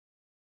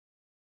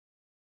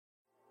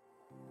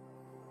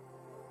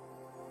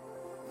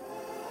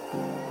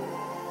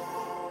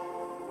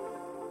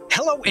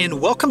Hello and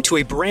welcome to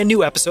a brand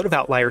new episode of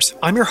Outliers.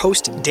 I'm your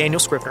host,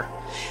 Daniel Scrivener.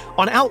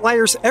 On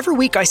Outliers, every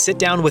week I sit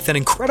down with an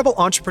incredible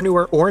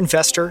entrepreneur or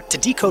investor to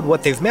decode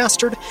what they've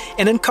mastered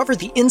and uncover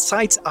the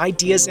insights,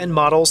 ideas, and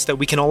models that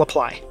we can all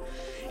apply.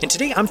 And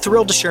today I'm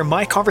thrilled to share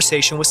my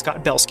conversation with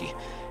Scott Belsky.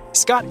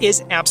 Scott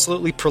is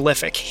absolutely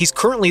prolific. He's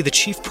currently the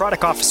Chief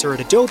Product Officer at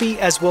Adobe,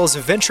 as well as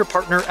a venture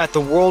partner at the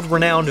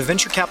world-renowned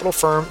venture capital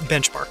firm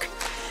Benchmark.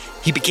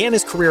 He began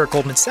his career at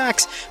Goldman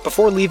Sachs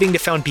before leaving to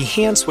found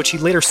Behance, which he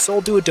later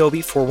sold to Adobe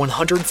for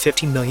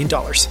 $150 million.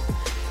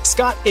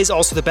 Scott is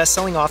also the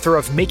best-selling author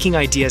of Making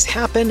Ideas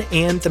Happen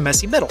and The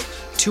Messy Middle,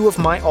 two of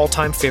my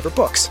all-time favorite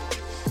books.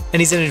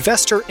 And he's an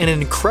investor in an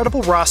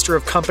incredible roster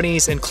of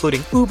companies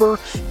including Uber,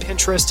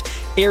 Pinterest,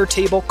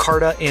 Airtable,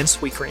 Carta, and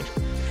Sweetgreen.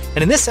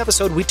 And in this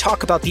episode, we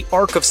talk about the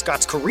arc of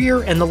Scott's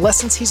career and the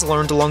lessons he's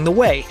learned along the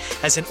way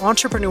as an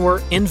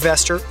entrepreneur,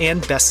 investor,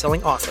 and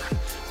best-selling author.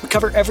 We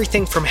cover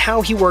everything from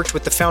how he worked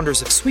with the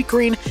founders of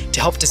Sweetgreen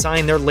to help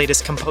design their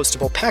latest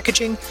compostable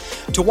packaging,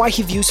 to why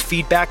he views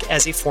feedback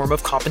as a form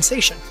of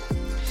compensation.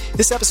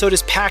 This episode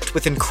is packed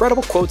with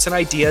incredible quotes and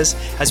ideas.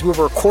 As we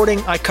were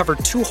recording, I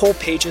covered 2 whole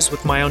pages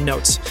with my own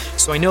notes,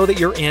 so I know that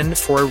you're in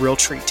for a real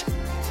treat.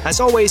 As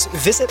always,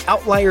 visit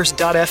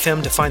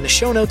outliers.fm to find the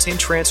show notes and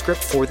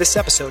transcript for this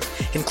episode,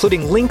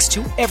 including links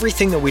to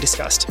everything that we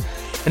discussed.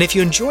 And if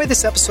you enjoy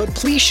this episode,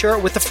 please share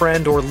it with a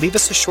friend or leave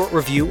us a short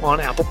review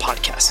on Apple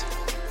Podcasts.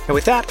 And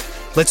with that,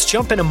 let's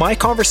jump into my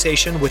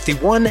conversation with the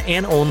one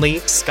and only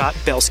Scott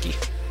Belsky.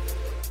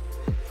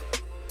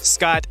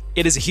 Scott,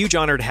 it is a huge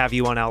honor to have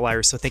you on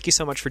Outliers, so thank you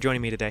so much for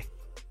joining me today.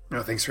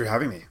 No, thanks for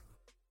having me.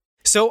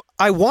 So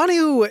I want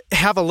to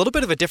have a little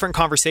bit of a different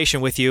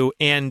conversation with you.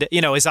 And,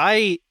 as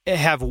I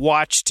have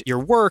watched your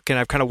work and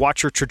I've kind of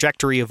watched your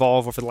trajectory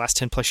evolve over the last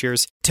 10 plus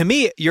years, to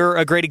me, you're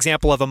a great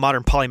example of a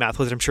modern polymath,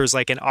 which I'm sure is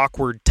like an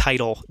awkward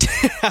title to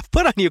have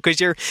put on you because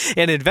you're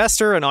an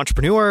investor, an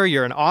entrepreneur,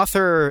 you're an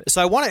author.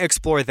 So I want to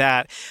explore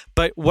that.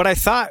 But what I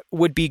thought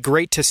would be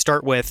great to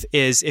start with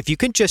is if you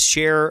could just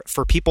share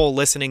for people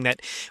listening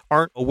that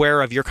aren't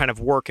aware of your kind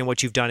of work and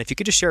what you've done, if you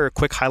could just share a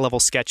quick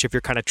high-level sketch of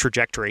your kind of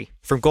trajectory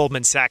from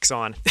Goldman Sachs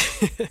on.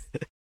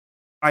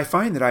 I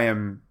find that I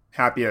am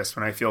happiest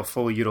when I feel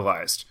fully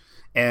utilized.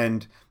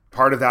 And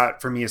part of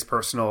that for me is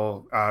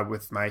personal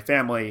with my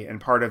family. And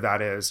part of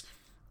that is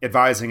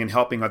advising and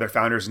helping other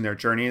founders in their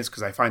journeys,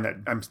 because I find that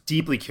I'm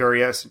deeply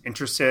curious and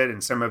interested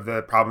in some of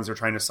the problems they're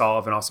trying to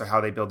solve and also how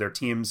they build their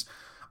teams.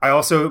 I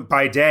also,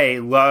 by day,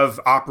 love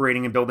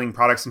operating and building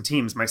products and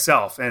teams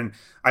myself. And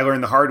I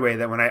learned the hard way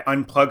that when I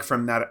unplug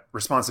from that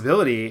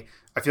responsibility,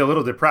 I feel a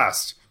little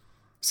depressed.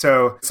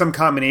 So some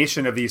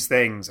combination of these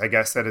things, I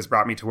guess, that has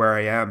brought me to where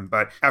I am.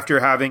 But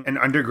after having an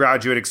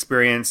undergraduate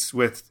experience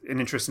with an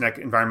interest in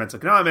environmental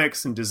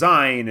economics and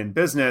design and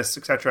business,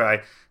 et cetera,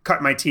 I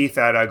cut my teeth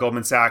at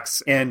Goldman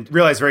Sachs and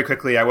realized very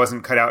quickly I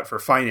wasn't cut out for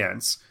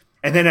finance.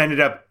 And then ended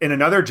up in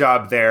another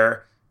job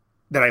there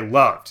that I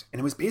loved. And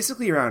it was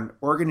basically around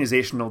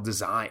organizational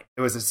design.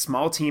 It was a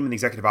small team in the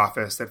executive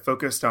office that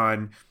focused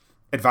on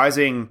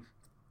advising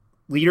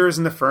leaders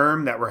in the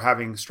firm that were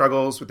having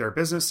struggles with their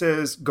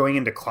businesses, going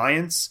into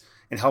clients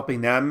and helping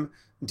them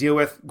deal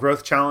with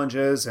growth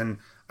challenges. And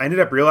I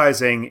ended up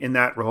realizing in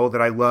that role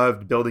that I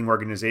loved building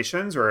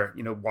organizations or,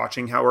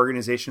 watching how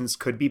organizations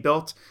could be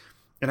built.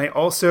 And I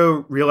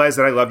also realized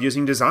that I loved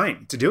using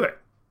design to do it.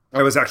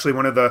 I was actually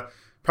one of the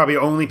probably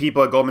only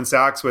people at Goldman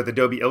Sachs with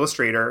Adobe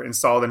Illustrator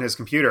installed in his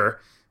computer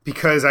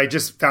because I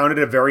just found it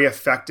a very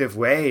effective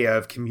way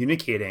of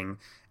communicating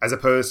as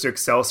opposed to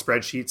Excel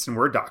spreadsheets and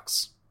Word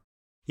docs.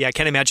 Yeah, I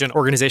can't imagine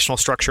organizational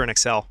structure in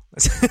Excel.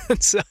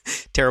 It's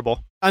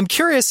terrible. I'm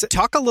curious,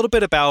 talk a little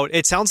bit about,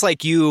 it sounds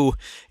like you,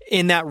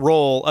 in that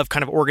role of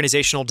kind of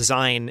organizational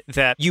design,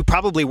 that you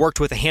probably worked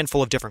with a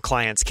handful of different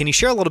clients. Can you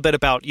share a little bit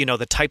about,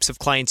 the types of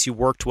clients you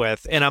worked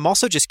with? And I'm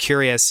also just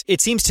curious,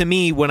 it seems to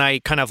me when I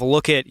kind of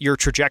look at your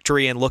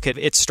trajectory and look at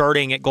it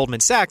starting at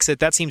Goldman Sachs,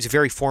 that seems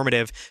very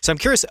formative. So I'm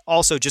curious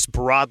also just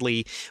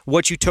broadly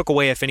what you took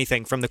away, if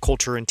anything, from the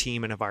culture and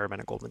team and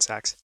environment at Goldman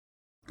Sachs.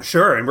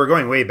 Sure. And we're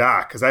going way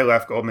back because I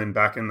left Goldman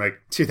back in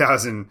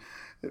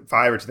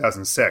 2005 or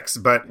 2006.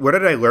 But what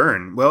did I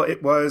learn? Well,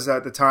 it was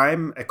at the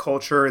time a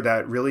culture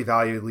that really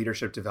valued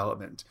leadership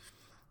development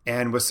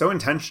and was so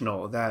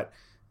intentional that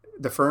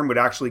the firm would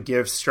actually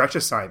give stretch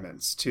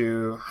assignments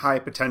to high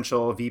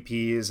potential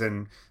VPs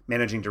and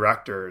managing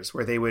directors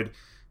where they would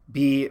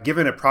be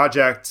given a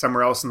project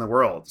somewhere else in the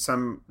world,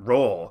 some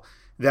role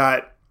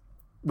that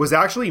was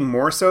actually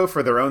more so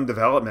for their own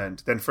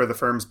development than for the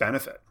firm's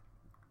benefit.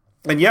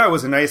 And yeah, it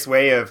was a nice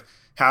way of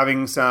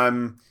having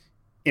some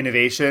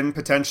innovation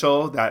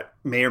potential that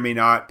may or may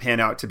not pan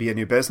out to be a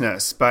new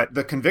business. But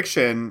the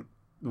conviction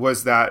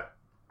was that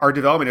our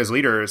development as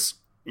leaders,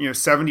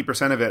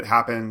 70% of it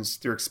happens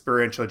through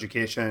experiential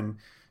education,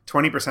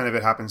 20% of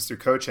it happens through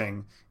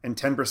coaching, and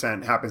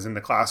 10% happens in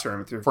the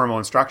classroom through formal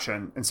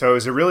instruction. And so it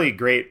was a really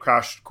great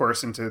crash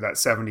course into that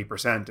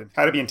 70% and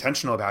how to be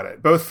intentional about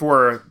it, both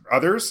for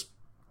others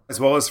as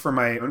well as for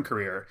my own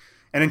career.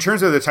 And in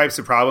terms of the types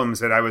of problems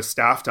that I was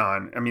staffed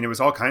on, I mean, it was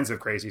all kinds of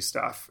crazy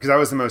stuff because I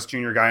was the most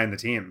junior guy in the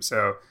team.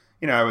 So,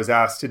 I was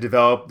asked to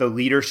develop the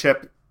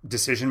leadership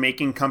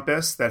decision-making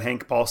compass that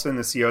Hank Paulson,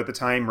 the CEO at the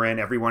time, ran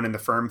everyone in the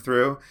firm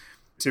through,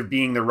 to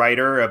being the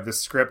writer of the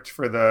script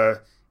for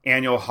the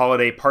annual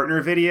holiday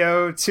partner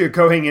video, to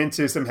going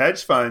into some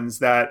hedge funds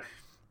that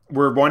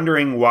were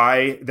wondering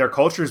why their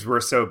cultures were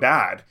so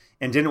bad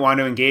and didn't want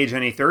to engage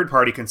any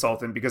third-party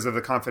consultant because of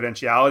the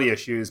confidentiality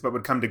issues, but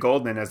would come to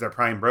Goldman as their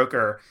prime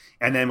broker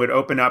and then would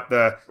open up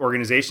the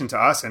organization to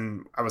us.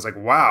 And I was like,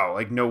 wow,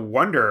 like no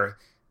wonder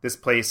this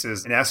place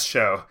is an S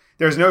show.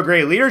 There's no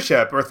great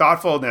leadership or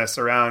thoughtfulness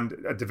around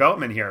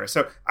development here.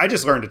 So I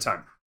just learned a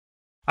ton.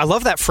 I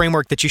love that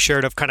framework that you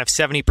shared of kind of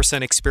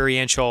 70%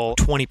 experiential,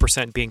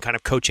 20% being kind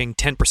of coaching,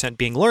 10%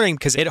 being learning,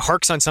 because it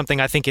harks on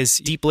something I think is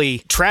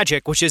deeply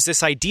tragic, which is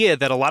this idea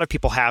that a lot of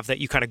people have that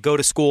you kind of go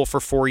to school for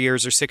 4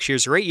 years or 6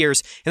 years or 8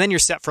 years, and then you're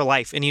set for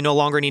life and you no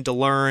longer need to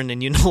learn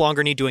and you no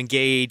longer need to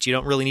engage. You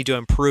don't really need to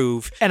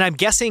improve. And I'm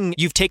guessing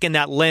you've taken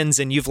that lens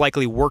and you've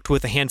likely worked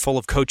with a handful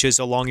of coaches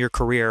along your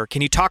career.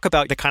 Can you talk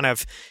about the kind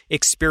of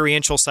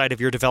experiential side of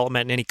your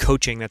development and any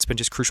coaching that's been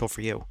just crucial for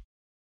you?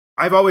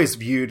 I've always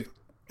viewed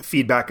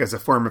feedback as a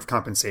form of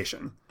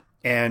compensation.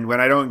 And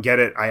when I don't get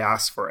it, I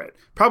ask for it.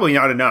 Probably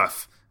not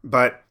enough,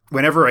 but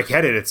whenever I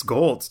get it, it's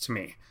gold to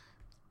me.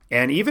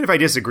 And even if I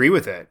disagree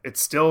with it, it's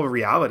still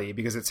reality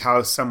because it's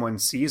how someone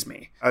sees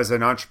me. As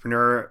an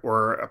entrepreneur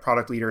or a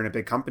product leader in a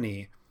big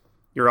company,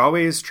 you're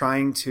always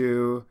trying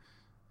to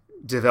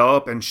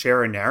develop and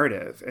share a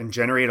narrative and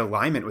generate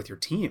alignment with your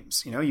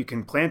teams. You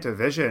can plant a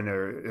vision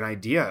or an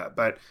idea,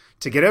 but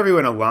to get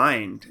everyone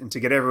aligned and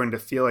to get everyone to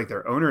feel like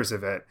they're owners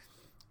of it,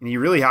 and you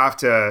really have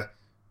to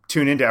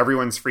tune into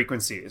everyone's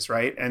frequencies,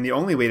 right? And the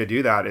only way to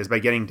do that is by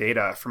getting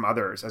data from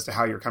others as to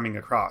how you're coming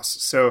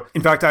across. So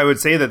in fact, I would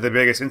say that the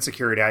biggest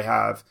insecurity I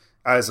have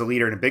as a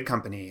leader in a big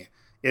company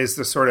is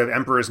the sort of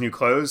emperor's new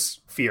clothes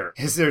fear.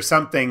 Is there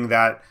something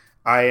that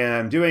I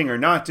am doing or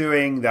not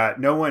doing that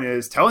no one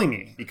is telling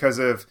me because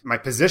of my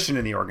position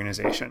in the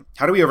organization?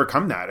 How do we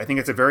overcome that? I think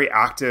it's a very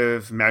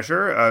active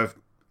measure of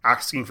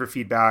asking for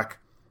feedback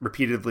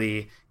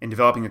repeatedly and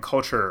developing a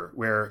culture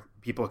where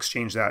people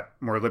exchange that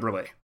more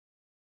liberally.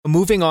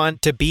 Moving on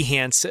to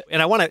Behance,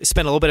 and I want to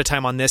spend a little bit of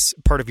time on this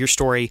part of your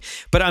story,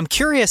 but I'm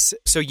curious,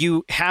 so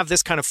you have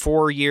this kind of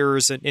 4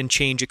 years and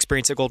change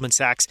experience at Goldman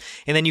Sachs,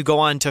 and then you go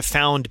on to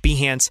found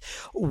Behance.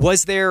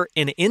 Was there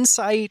an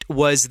insight?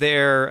 Was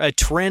there a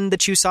trend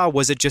that you saw?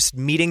 Was it just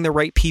meeting the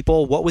right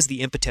people? What was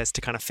the impetus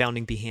to kind of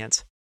founding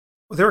Behance?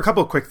 Well, there are a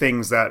couple of quick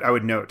things that I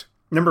would note.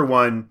 Number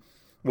one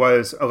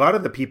was a lot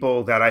of the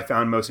people that I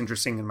found most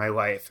interesting in my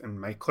life and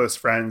my close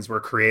friends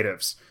were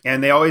creatives.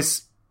 And they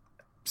always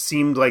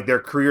seemed like their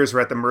careers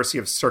were at the mercy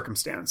of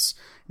circumstance.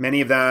 Many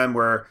of them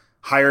were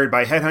hired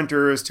by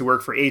headhunters to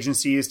work for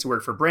agencies, to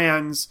work for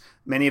brands.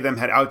 Many of them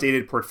had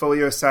outdated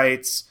portfolio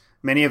sites.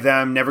 Many of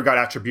them never got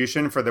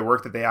attribution for the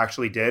work that they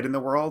actually did in the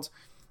world.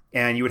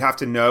 And you would have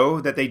to know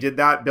that they did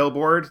that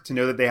billboard to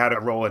know that they had a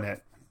role in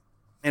it.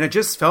 And it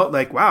just felt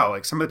like, wow,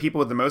 like some of the people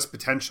with the most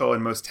potential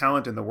and most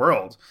talent in the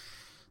world,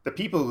 the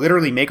people who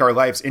literally make our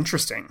lives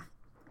interesting,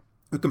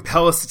 who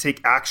compel us to take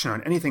action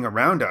on anything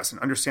around us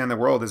and understand the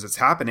world as it's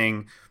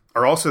happening,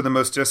 are also the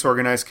most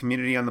disorganized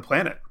community on the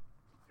planet.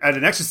 At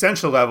an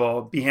existential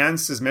level,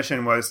 Behance's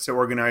mission was to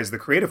organize the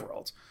creative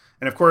world.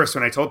 And of course,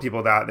 when I told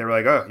people that, they were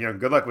like, oh,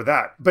 good luck with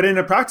that. But in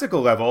a practical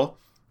level,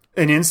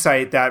 an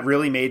insight that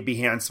really made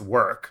Behance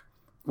work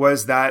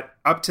was that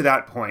up to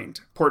that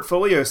point,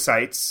 portfolio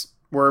sites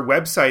were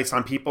websites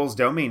on people's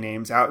domain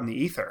names out in the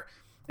ether.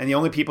 And the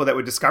only people that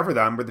would discover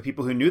them were the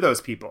people who knew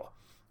those people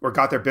or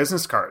got their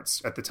business cards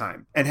at the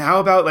time. And how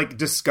about like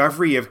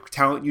discovery of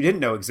talent you didn't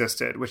know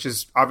existed, which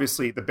is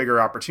obviously the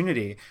bigger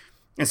opportunity.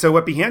 And so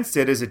what Behance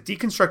did is it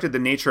deconstructed the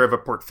nature of a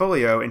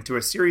portfolio into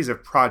a series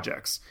of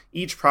projects,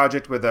 each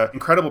project with an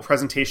incredible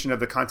presentation of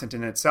the content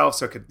in itself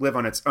so it could live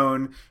on its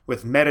own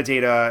with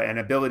metadata and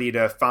ability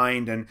to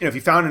find. And if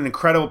you found an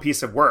incredible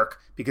piece of work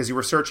because you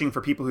were searching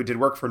for people who did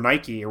work for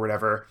Nike or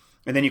whatever,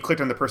 and then you clicked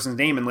on the person's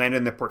name and landed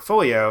in the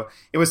portfolio,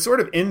 it was sort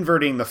of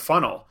inverting the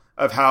funnel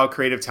of how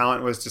creative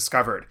talent was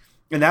discovered.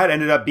 And that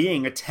ended up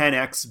being a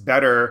 10x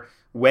better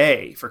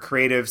way for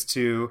creatives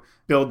to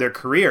build their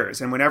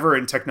careers. And whenever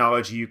in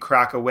technology you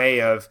crack a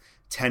way of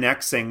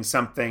 10xing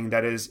something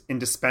that is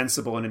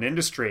indispensable in an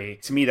industry,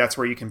 to me, that's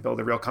where you can build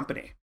a real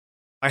company.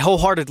 I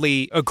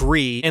wholeheartedly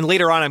agree. And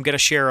later on, I'm going to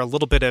share a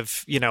little bit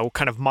of,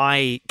 kind of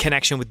my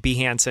connection with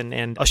Behance.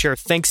 And I'll share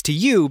thanks to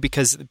you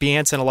because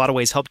Behance in a lot of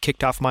ways helped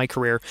kick off my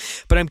career.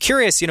 But I'm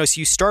curious, so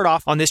you start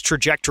off on this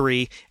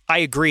trajectory. I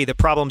agree. The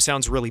problem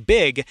sounds really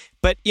big,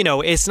 but,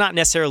 it's not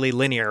necessarily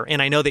linear.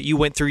 And I know that you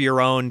went through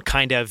your own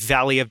kind of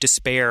valley of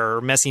despair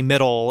or messy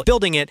middle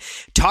building it.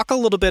 Talk a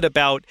little bit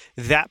about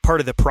that part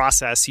of the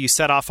process. You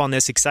set off on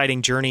this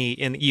exciting journey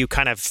and you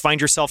kind of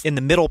find yourself in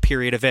the middle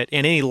period of it,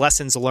 and any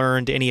lessons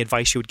learned, any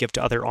advice you would give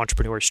to other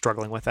entrepreneurs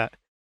struggling with that.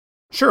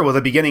 Sure. Well, the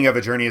beginning of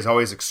a journey is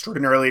always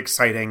extraordinarily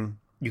exciting.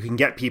 You can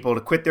get people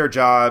to quit their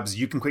jobs.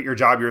 You can quit your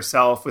job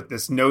yourself with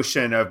this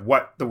notion of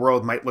what the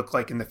world might look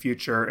like in the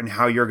future and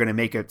how you're going to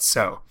make it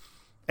so.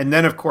 And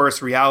then, of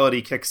course,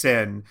 reality kicks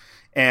in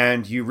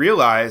and you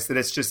realize that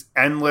it's just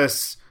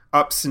endless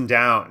ups and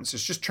downs.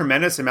 It's just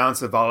tremendous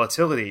amounts of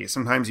volatility.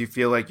 Sometimes you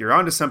feel like you're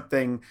onto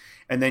something,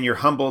 and then you're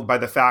humbled by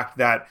the fact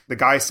that the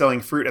guy selling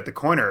fruit at the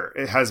corner,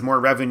 it has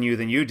more revenue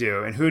than you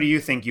do. And who do you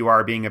think you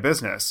are being a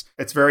business?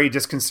 It's very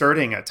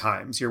disconcerting at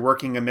times. You're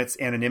working amidst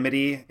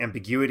anonymity,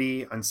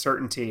 ambiguity,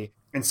 uncertainty.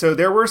 And so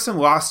there were some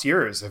lost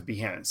years of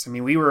Behance. I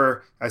mean, we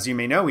were, as you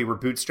may know, we were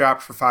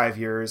bootstrapped for 5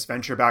 years,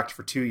 venture-backed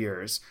for 2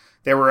 years.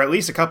 There were at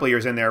least a couple of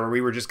years in there where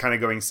we were just kind of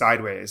going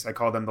sideways. I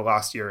call them the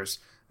lost years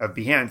of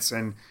Behance.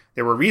 And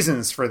there were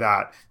reasons for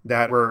that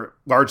were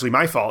largely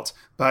my fault.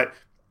 But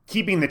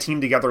keeping the team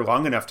together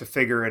long enough to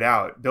figure it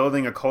out,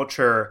 building a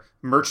culture,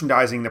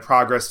 merchandising the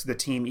progress to the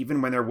team,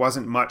 even when there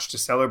wasn't much to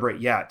celebrate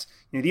yet.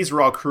 These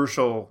were all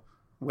crucial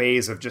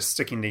ways of just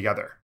sticking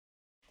together.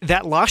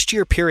 That last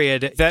year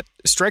period, that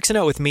strikes a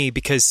note with me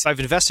because I've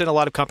invested in a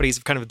lot of companies,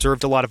 I've kind of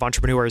observed a lot of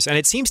entrepreneurs, and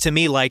it seems to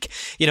me like,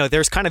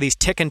 there's kind of these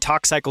tick and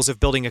talk cycles of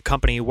building a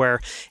company where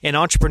an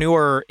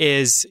entrepreneur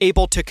is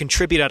able to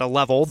contribute at a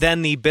level,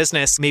 then the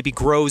business maybe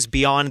grows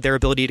beyond their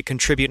ability to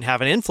contribute and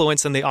have an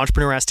influence, and the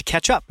entrepreneur has to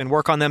catch up and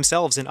work on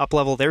themselves and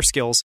up-level their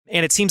skills.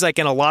 And it seems like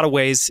in a lot of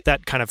ways,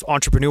 that kind of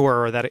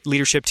entrepreneur or that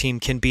leadership team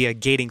can be a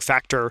gating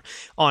factor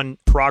on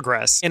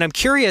progress. And I'm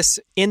curious,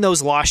 in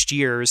those lost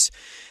years,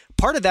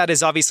 part of that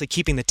is obviously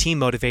keeping the team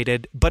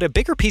motivated, but a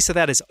bigger piece of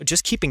that is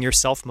just keeping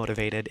yourself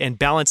motivated and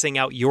balancing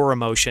out your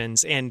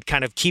emotions and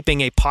kind of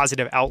keeping a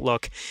positive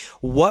outlook.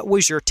 What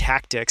was your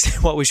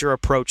tactics? What was your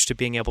approach to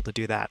being able to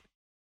do that?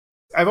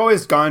 I've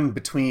always gone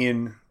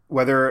between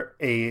whether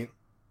a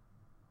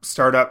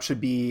startup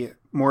should be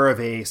more of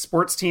a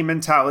sports team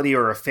mentality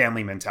or a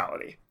family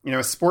mentality.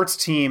 A sports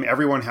team,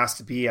 everyone has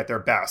to be at their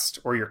best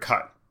or you're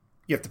cut.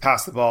 You have to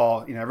pass the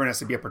ball. Everyone has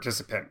to be a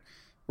participant.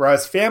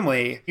 Whereas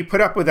family, you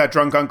put up with that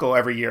drunk uncle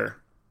every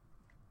year,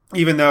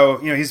 even though,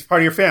 he's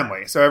part of your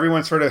family. So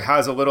everyone sort of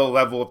has a little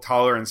level of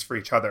tolerance for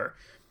each other.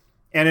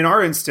 And in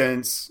our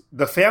instance,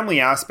 the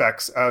family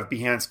aspects of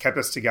Behance kept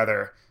us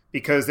together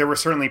because there were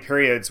certainly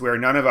periods where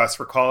none of us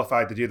were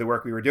qualified to do the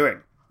work we were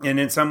doing. And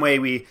in some way,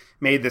 we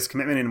made this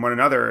commitment in one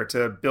another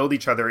to build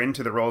each other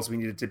into the roles we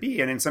needed to be.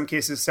 And in some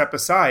cases, step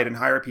aside and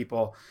hire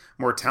people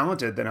more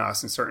talented than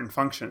us in certain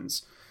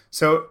functions.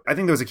 So I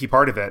think that was a key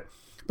part of it.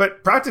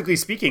 But practically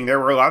speaking, there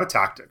were a lot of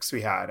tactics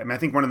we had. I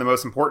think one of the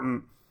most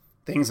important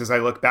things as I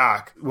look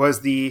back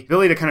was the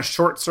ability to kind of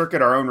short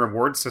circuit our own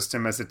reward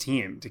system as a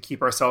team to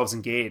keep ourselves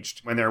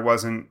engaged when there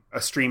wasn't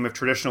a stream of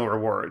traditional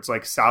rewards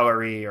like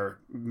salary or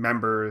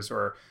members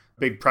or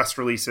big press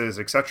releases,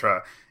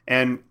 etc.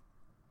 And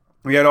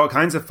we had all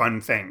kinds of fun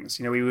things.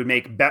 We would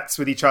make bets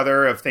with each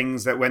other of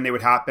things that when they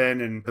would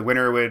happen and the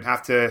winner would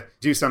have to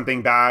do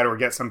something bad or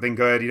get something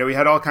good. We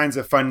had all kinds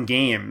of fun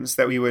games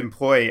that we would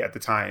employ at the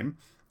time.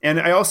 And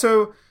I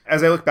also,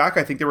 as I look back,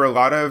 I think there were a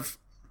lot of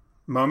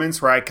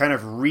moments where I kind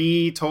of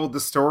retold the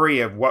story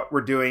of what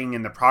we're doing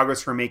and the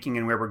progress we're making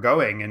and where we're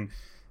going. And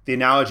the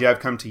analogy I've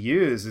come to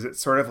use is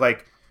it's sort of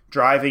like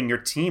driving your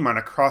team on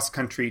a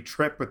cross-country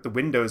trip with the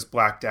windows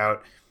blacked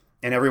out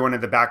and everyone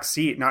in the back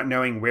seat not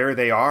knowing where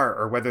they are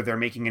or whether they're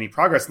making any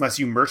progress unless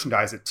you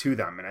merchandise it to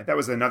them. And that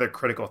was another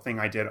critical thing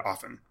I did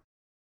often.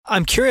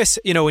 I'm curious,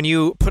 when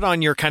you put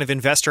on your kind of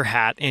investor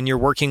hat and you're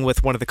working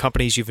with one of the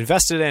companies you've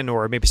invested in,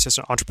 or maybe it's just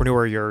an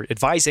entrepreneur you're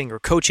advising or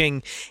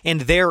coaching,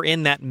 and they're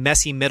in that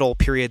messy middle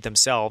period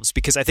themselves,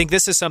 because I think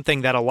this is something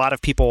that a lot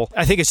of people,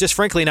 I think it's just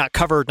frankly not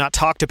covered, not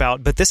talked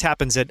about, but this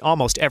happens at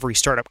almost every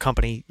startup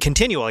company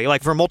continually,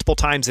 like for multiple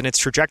times in its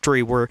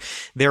trajectory where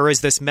there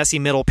is this messy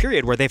middle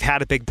period where they've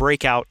had a big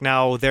breakout.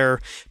 Now they're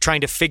trying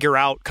to figure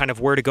out kind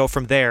of where to go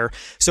from there.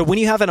 So when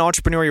you have an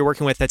entrepreneur you're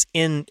working with that's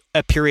in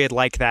a period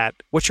like that,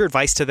 what's your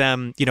advice to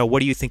them? What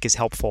do you think is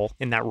helpful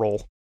in that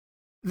role?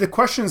 The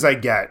questions I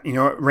get,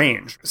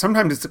 range.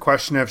 Sometimes it's a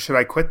question of, should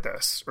I quit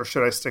this or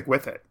should I stick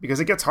with it?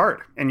 Because it gets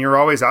hard. And you're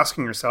always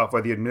asking yourself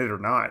whether you admit it or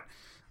not.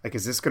 Like,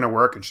 is this going to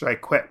work and should I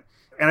quit?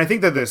 And I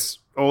think that this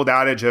old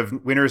adage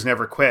of winners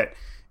never quit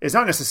is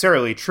not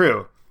necessarily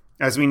true.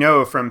 As we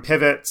know from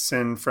pivots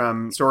and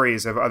from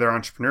stories of other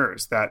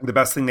entrepreneurs, that the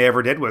best thing they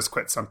ever did was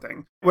quit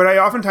something. What I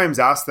oftentimes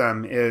ask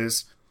them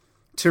is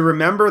to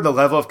remember the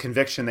level of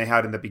conviction they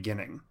had in the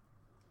beginning.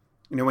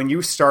 When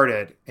you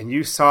started and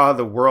you saw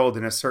the world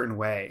in a certain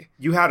way,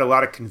 you had a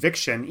lot of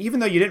conviction, even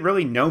though you didn't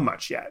really know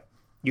much yet.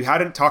 You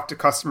hadn't talked to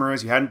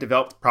customers, you hadn't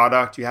developed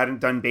product, you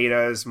hadn't done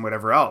betas and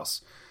whatever else.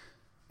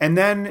 And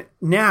then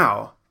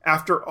now,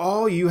 after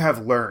all you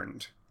have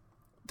learned,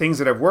 things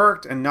that have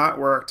worked and not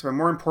worked, but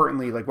more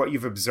importantly, like what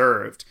you've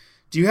observed,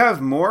 do you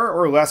have more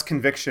or less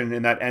conviction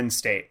in that end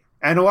state?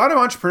 And a lot of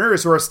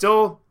entrepreneurs who are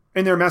still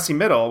in their messy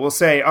middle will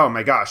say, oh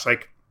my gosh,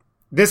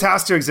 this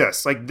has to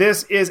exist.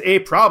 This is a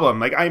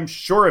problem. I'm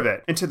sure of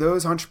it. And to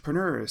those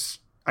entrepreneurs,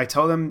 I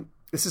tell them,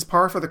 This is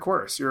par for the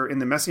course. You're in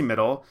the messy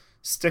middle.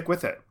 Stick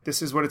with it.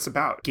 This is what it's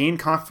about. Gain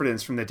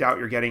confidence from the doubt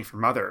you're getting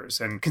from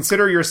others, and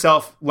consider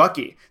yourself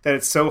lucky that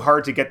it's so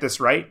hard to get this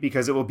right,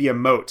 because it will be a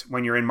moat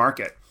when you're in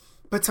market.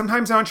 But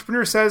sometimes an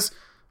entrepreneur says,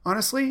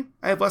 honestly,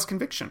 I have less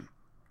conviction.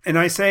 And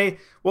I say,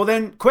 well,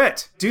 then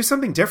quit. Do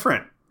something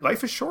different.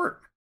 Life is short.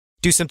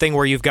 Do something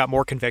where you've got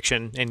more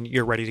conviction and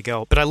you're ready to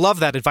go. But I love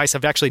that advice.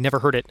 I've actually never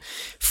heard it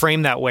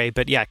framed that way.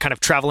 But yeah, kind of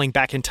traveling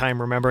back in time,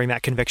 remembering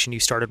that conviction you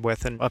started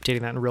with and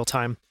updating that in real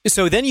time.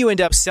 So then you end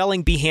up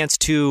selling Behance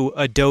to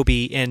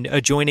Adobe and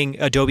joining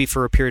Adobe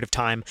for a period of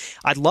time.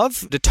 I'd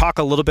love to talk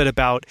a little bit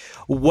about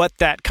what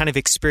that kind of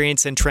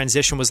experience and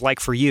transition was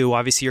like for you.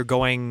 Obviously, you're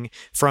going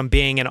from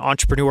being an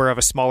entrepreneur of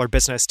a smaller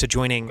business to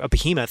joining a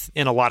behemoth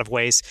in a lot of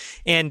ways.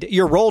 And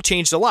your role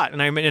changed a lot.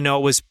 And I know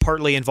it was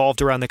partly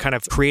involved around the kind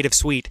of creative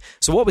suite.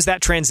 So what was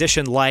that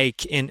transition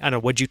like? And I don't know,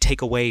 what'd you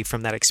take away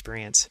from that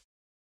experience?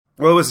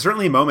 Well, it was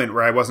certainly a moment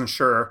where I wasn't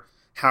sure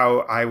how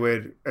I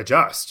would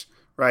adjust,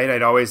 right?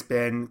 I'd always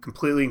been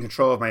completely in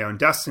control of my own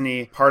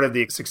destiny. Part of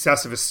the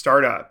success of a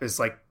startup is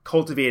like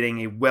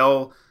cultivating a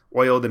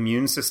well-oiled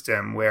immune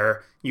system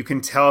where you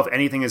can tell if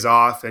anything is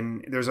off.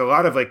 And there's a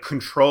lot of like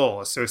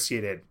control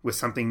associated with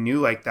something new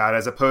like that,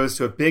 as opposed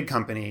to a big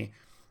company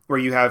where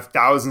you have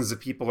thousands of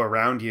people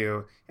around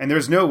you and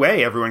there's no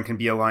way everyone can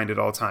be aligned at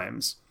all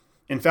times.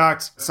 In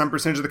fact, some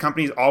percentage of the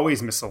company is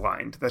always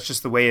misaligned. That's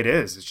just the way it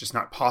is. It's just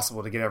not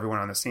possible to get everyone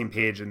on the same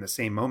page in the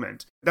same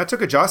moment. That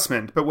took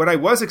adjustment. But what I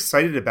was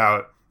excited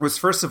about was,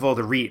 first of all,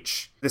 the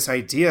reach. This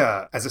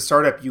idea, as a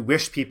startup, you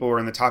wish people were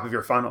in the top of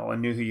your funnel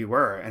and knew who you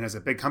were. And as a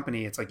big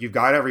company, it's like you've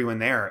got everyone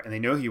there and they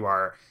know who you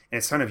are. And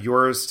it's kind of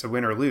yours to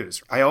win or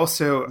lose. I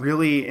also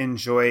really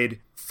enjoyed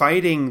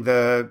fighting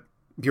the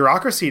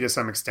bureaucracy to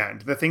some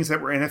extent, the things that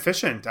were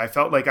inefficient. I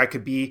felt like I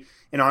could be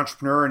an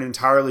entrepreneur in an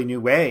entirely new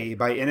way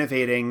by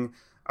innovating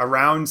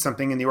around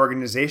something in the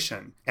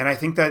organization. And I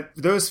think that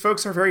those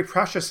folks are very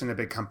precious in a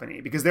big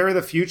company because they're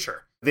the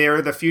future. They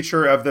are the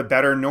future of the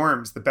better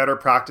norms, the better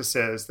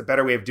practices, the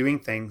better way of doing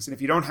things. And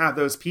if you don't have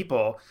those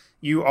people,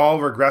 you all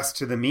regress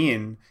to the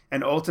mean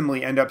and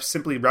ultimately end up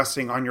simply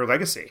resting on your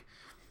legacy.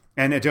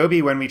 And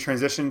Adobe, when we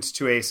transitioned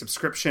to a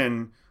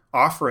subscription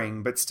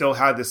offering, but still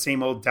had the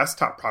same old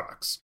desktop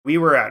products, we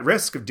were at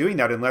risk of doing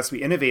that unless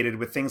we innovated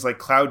with things like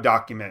cloud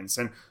documents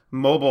and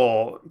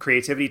mobile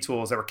creativity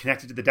tools that were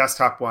connected to the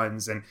desktop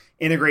ones and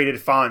integrated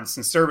fonts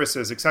and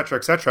services, et cetera,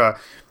 et cetera.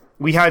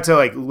 We had to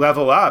like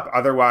level up.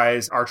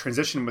 Otherwise, our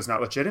transition was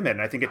not legitimate.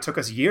 And I think it took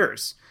us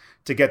years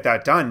to get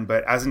that done.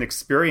 But as an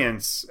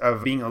experience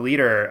of being a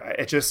leader,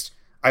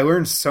 I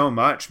learned so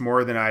much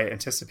more than I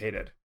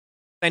anticipated.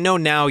 I know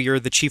now you're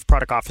the chief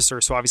product officer,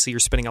 so obviously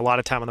you're spending a lot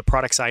of time on the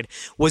product side.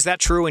 Was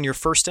that true in your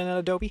first stint at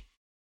Adobe?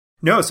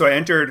 No. So I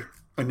entered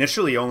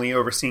initially only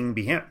overseeing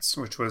Behance,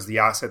 which was the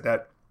asset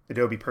that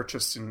Adobe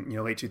purchased in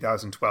late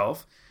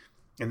 2012.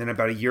 And then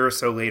about a year or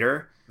so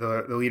later,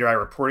 the leader I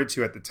reported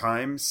to at the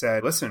time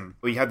said, listen,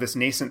 we have this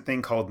nascent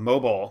thing called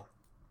mobile,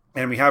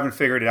 and we haven't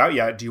figured it out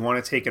yet. Do you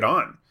want to take it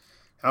on?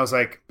 I was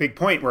like, big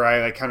point where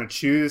I kind of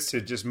choose to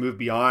just move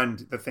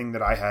beyond the thing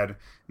that I had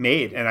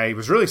made. And I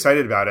was really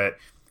excited about it,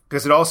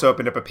 because it also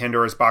opened up a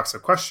Pandora's box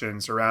of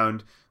questions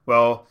around,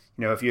 well,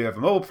 if you have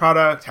a mobile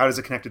product, how does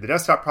it connect to the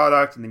desktop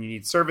product? And then you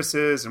need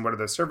services, and what are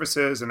those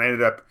services? And I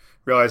ended up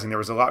realizing there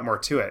was a lot more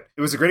to it.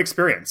 It was a great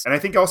experience. And I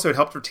think also it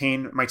helped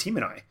retain my team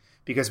and I,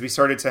 because we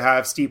started to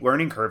have steep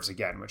learning curves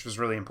again, which was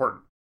really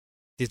important.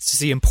 It's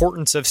the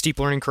importance of steep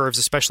learning curves,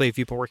 especially if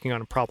you've been working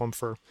on a problem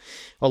for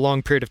a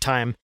long period of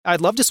time. I'd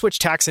love to switch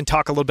tacks and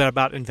talk a little bit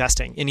about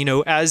investing. And,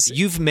 as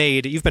you've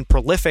been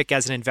prolific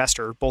as an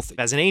investor, both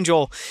as an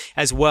angel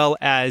as well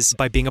as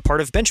by being a part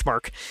of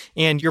Benchmark.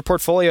 And your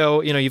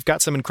portfolio, you've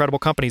got some incredible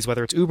companies,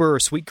 whether it's Uber or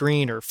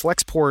Sweetgreen or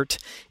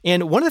Flexport.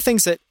 And one of the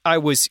things that I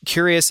was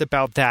curious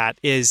about that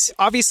is,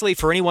 obviously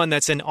for anyone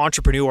that's an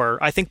entrepreneur,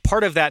 I think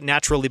part of that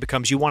naturally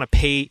becomes you want to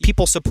pay,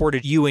 people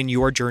supported you in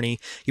your journey.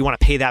 You want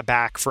to pay that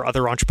back for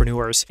other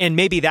entrepreneurs. And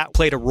maybe that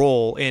played a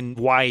role in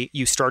why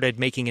you started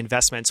making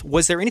investments.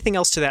 Was there anything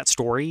else to that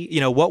story?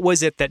 What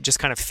was it that just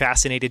kind of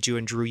fascinated you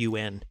and drew you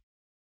in?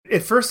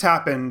 It first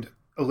happened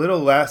a little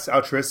less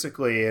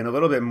altruistically and a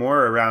little bit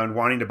more around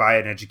wanting to buy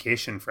an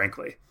education,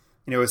 frankly.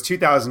 It was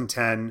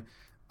 2010.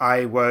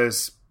 I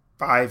was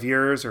 5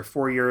 years or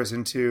 4 years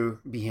into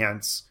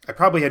Behance. I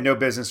probably had no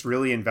business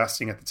really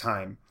investing at the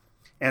time.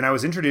 And I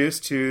was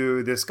introduced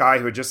to this guy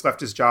who had just left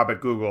his job at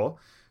Google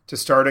to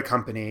start a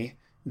company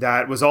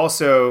that was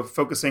also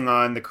focusing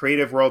on the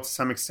creative world to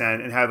some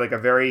extent and had like a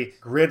very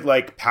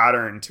grid-like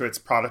pattern to its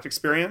product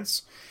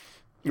experience,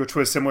 which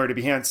was similar to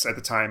Behance at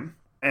the time.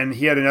 And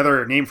he had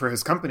another name for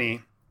his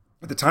company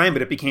at the time,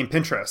 but it became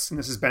Pinterest. And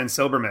this is Ben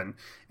Silberman.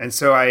 And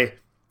so I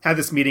had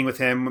this meeting with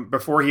him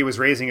before he was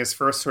raising his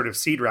first sort of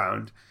seed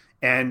round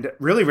and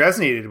really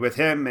resonated with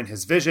him and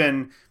his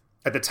vision.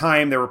 At the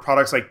time, there were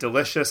products like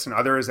Delicious and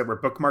others that were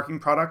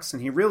bookmarking products.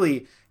 And he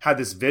really had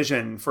this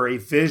vision for a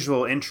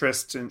visual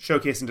interest and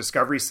showcase and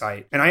discovery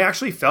site. And I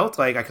actually felt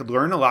like I could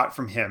learn a lot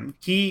from him.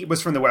 He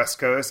was from the West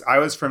Coast. I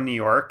was from New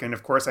York. And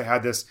of course, I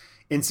had this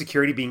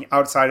insecurity being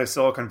outside of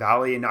Silicon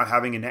Valley and not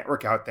having a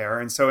network out there.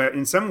 And so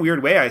in some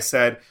weird way, I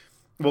said,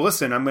 well,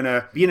 listen, I'm going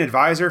to be an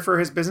advisor for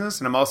his business,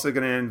 and I'm also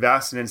going to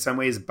invest and in some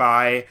ways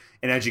buy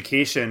an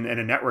education and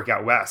a network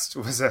out west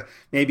was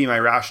maybe my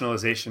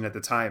rationalization at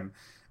the time.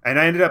 And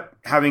I ended up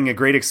having a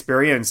great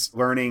experience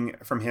learning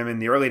from him in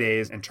the early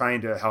days and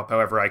trying to help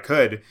however I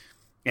could.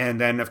 And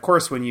then, of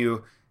course, when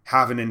you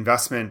have an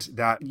investment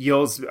that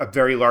yields a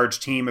very large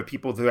team of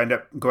people who end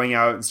up going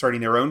out and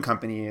starting their own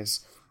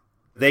companies,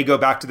 they go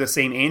back to the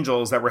same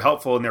angels that were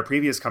helpful in their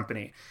previous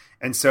company.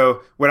 And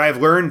so what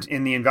I've learned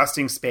in the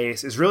investing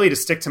space is really to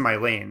stick to my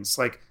lanes.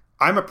 Like,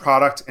 I'm a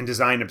product and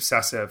design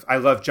obsessive. I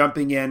love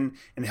jumping in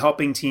and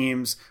helping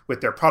teams with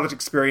their product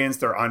experience,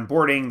 their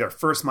onboarding, their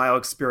first mile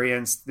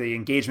experience, the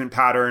engagement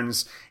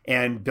patterns,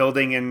 and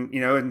building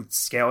and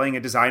scaling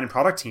a design and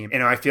product team.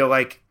 And I feel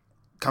like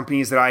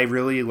companies that I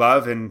really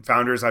love and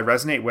founders I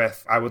resonate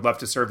with, I would love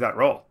to serve that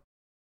role.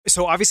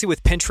 So obviously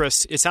with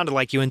Pinterest, it sounded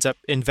like you ended up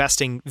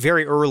investing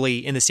very early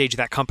in the stage of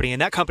that company.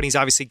 And that company's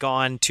obviously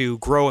gone to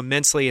grow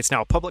immensely. It's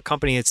now a public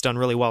company. It's done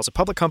really well as a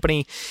public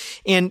company.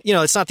 And,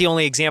 it's not the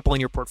only example in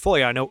your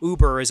portfolio. I know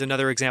Uber is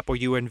another example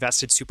you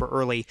invested super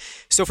early.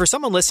 So for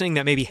someone listening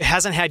that maybe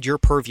hasn't had your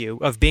purview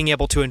of being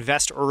able to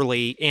invest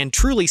early and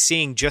truly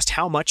seeing just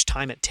how much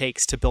time it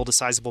takes to build a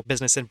sizable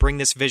business and bring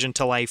this vision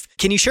to life,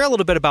 can you share a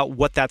little bit about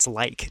what that's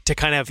like to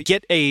kind of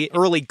get an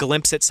early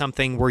glimpse at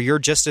something where you're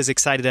just as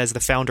excited as the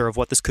founder of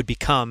what this could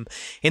become,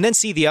 and then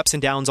see the ups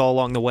and downs all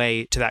along the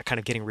way to that kind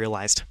of getting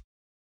realized?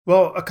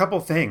 Well, a couple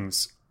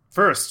things.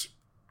 First,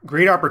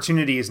 great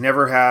opportunities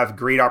never have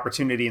great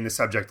opportunity in the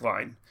subject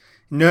line.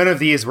 None of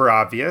these were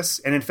obvious.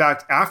 And in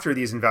fact, after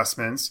these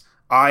investments,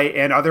 I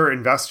and other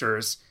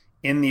investors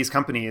in these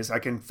companies, I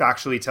can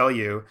factually tell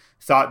you,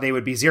 thought they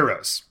would be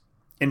zeros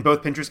in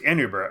both Pinterest and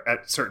Uber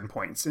at certain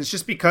points. It's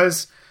just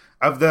because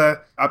of the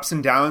ups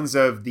and downs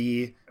of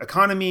the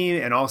economy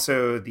and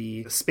also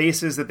the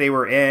spaces that they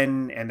were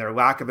in and their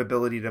lack of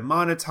ability to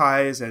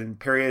monetize and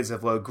periods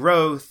of low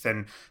growth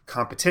and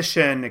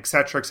competition, et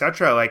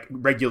cetera, like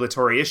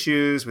regulatory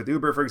issues with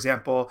Uber, for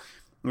example.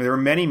 There were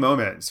many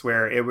moments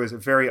where it was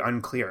very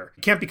unclear.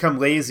 You can't become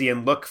lazy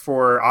and look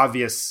for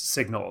obvious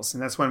signals.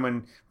 And that's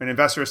when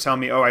investors tell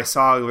me, oh, I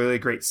saw a really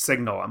great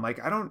signal. I'm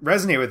like, I don't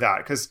resonate with that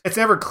because it's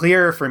never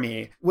clear for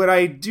me. What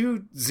I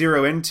do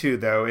zero into,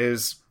 though,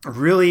 is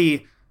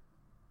really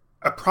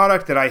a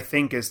product that I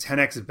think is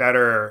 10x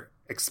better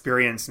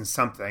experience in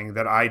something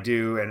that I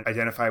do and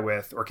identify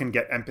with or can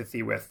get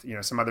empathy with,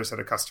 some other set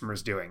of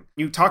customers doing.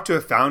 You talk to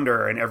a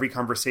founder and every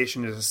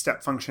conversation is a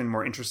step function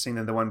more interesting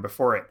than the one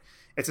before it.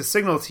 It's a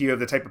signal to you of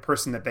the type of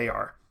person that they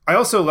are. I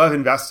also love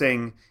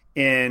investing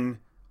in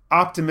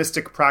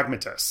optimistic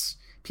pragmatists,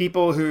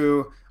 people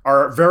who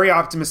are very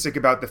optimistic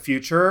about the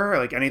future,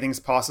 like anything's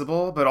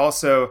possible, but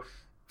also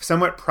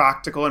somewhat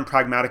practical and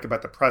pragmatic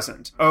about the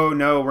present. Oh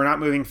no, we're not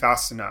moving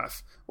fast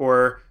enough.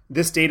 Or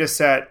this data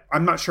set,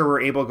 I'm not sure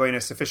we're going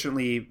to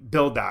sufficiently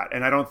build that.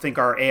 And I don't think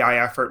our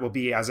AI effort will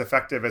be as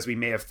effective as we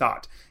may have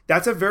thought.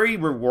 That's a very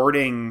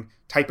rewarding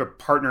type of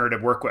partner to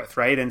work with,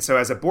 right? And so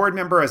as a board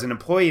member, as an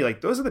employee,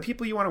 like those are the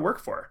people you want to work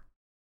for.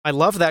 I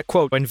love that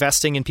quote,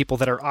 investing in people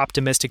that are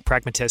optimistic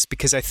pragmatists,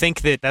 because I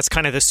think that that's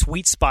kind of the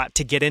sweet spot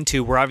to get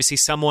into where obviously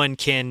someone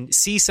can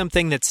see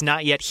something that's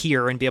not yet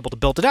here and be able to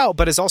build it out,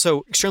 but is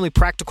also extremely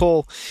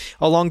practical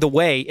along the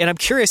way. And I'm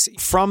curious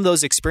from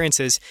those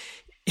experiences,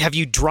 have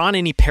you drawn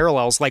any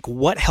parallels? Like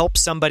what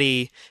helps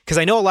somebody? Because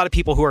I know a lot of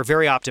people who are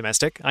very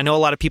optimistic. I know a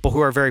lot of people who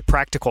are very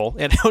practical.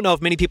 And I don't know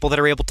of many people that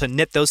are able to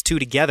knit those two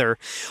together.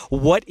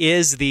 What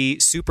is the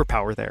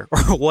superpower there?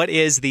 Or what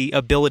is the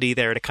ability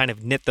there to kind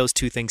of knit those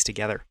two things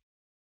together?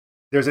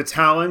 There's a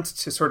talent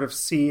to sort of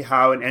see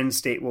how an end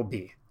state will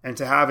be and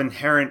to have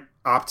inherent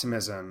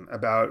optimism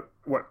about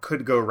what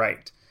could go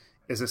right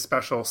is a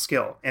special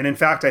skill. And in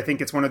fact, I think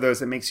it's one of those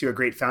that makes you a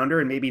great founder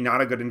and maybe not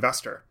a good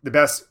investor. The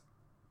best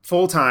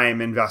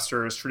full-time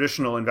investors,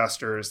 traditional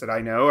investors that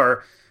I know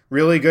are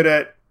really good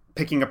at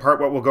picking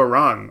apart what will go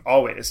wrong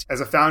always.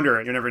 As a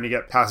founder, you're never going to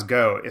get past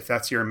go if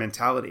that's your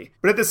mentality.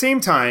 But at the same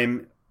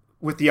time,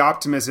 with the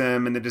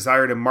optimism and the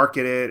desire to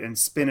market it and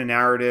spin a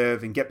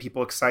narrative and get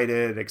people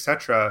excited,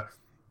 etc.,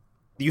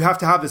 you have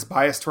to have this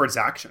bias towards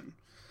action.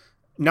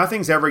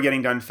 Nothing's ever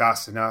getting done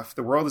fast enough.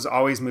 The world is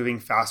always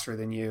moving faster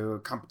than you.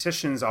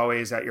 Competition's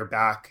always at your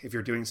back if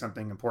you're doing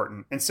something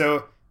important. And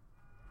so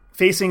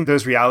facing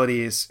those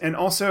realities and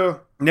also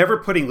never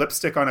putting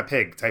lipstick on a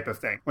pig type of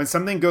thing. When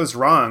something goes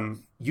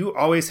wrong, you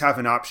always have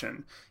an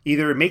option.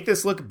 Either make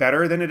this look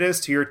better than it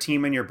is to your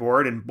team and your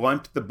board and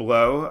blunt the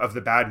blow of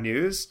the bad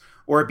news,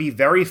 or be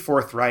very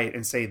forthright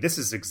and say, this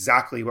is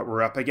exactly what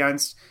we're up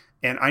against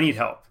and I need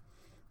help.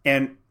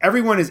 And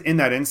everyone is in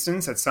that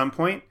instance at some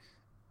point,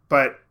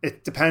 but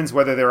it depends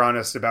whether they're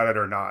honest about it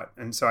or not.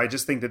 And so I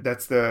just think that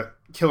that's the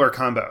killer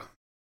combo.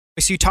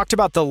 So you talked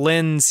about the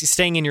lens,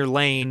 staying in your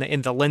lane,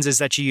 and the lenses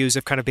that you use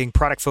of kind of being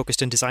product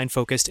focused and design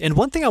focused. And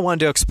one thing I wanted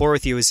to explore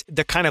with you is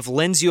the kind of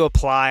lens you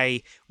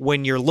apply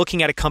when you're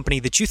looking at a company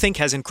that you think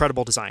has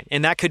incredible design.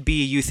 And that could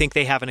be you think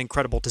they have an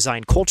incredible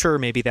design culture,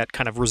 maybe that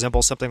kind of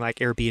resembles something like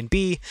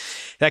Airbnb.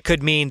 That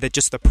could mean that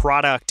just the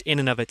product in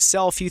and of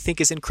itself you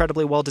think is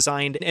incredibly well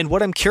designed. And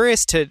what I'm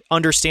curious to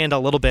understand a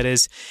little bit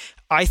is,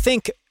 I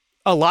think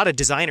a lot of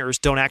designers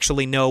don't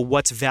actually know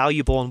what's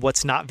valuable and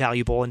what's not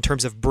valuable in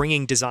terms of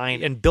bringing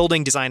design and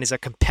building design as a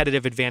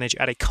competitive advantage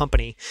at a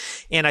company.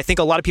 And I think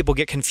a lot of people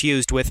get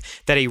confused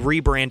with that a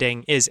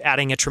rebranding is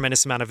adding a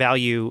tremendous amount of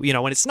value,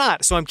 when it's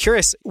not. So I'm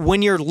curious,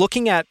 when you're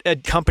looking at a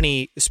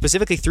company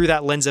specifically through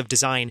that lens of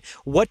design,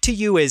 what to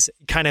you is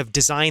kind of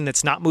design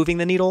that's not moving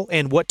the needle,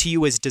 and what to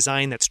you is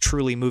design that's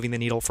truly moving the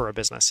needle for a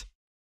business?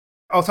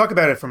 I'll talk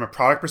about it from a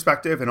product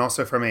perspective and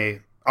also from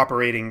a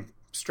operating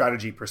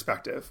strategy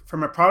perspective.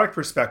 From a product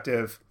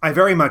perspective, I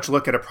very much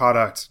look at a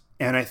product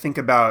and I think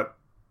about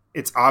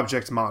its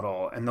object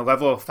model and the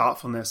level of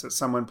thoughtfulness that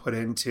someone put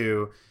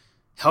into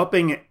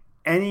helping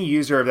any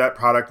user of that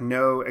product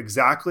know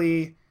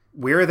exactly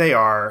where they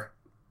are,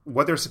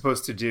 what they're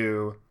supposed to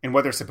do, and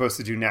what they're supposed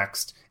to do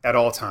next at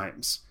all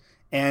times.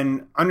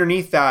 And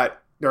underneath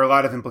that, there are a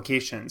lot of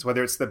implications,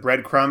 whether it's the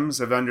breadcrumbs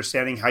of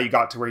understanding how you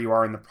got to where you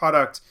are in the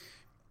product,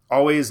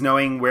 always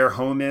knowing where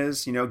home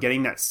is,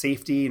 getting that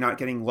safety, not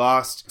getting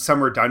lost,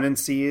 some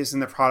redundancies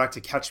in the product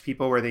to catch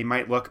people where they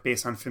might look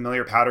based on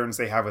familiar patterns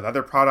they have with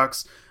other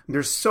products.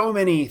 There's so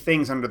many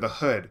things under the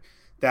hood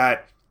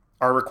that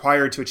are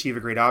required to achieve a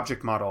great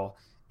object model.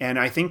 And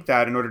I think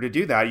that in order to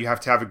do that, you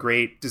have to have a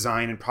great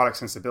design and product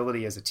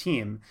sensibility as a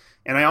team.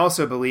 And I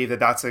also believe that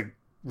that's a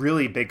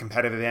really big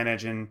competitive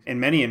advantage in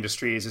many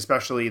industries,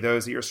 especially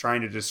those that you're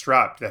trying to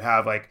disrupt that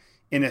have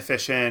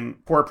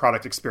inefficient, poor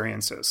product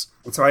experiences.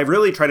 And so I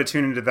really try to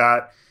tune into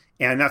that.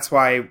 And that's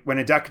why when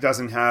a deck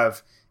doesn't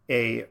have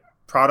a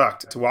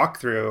product to walk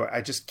through, I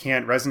just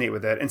can't resonate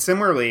with it. And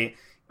similarly,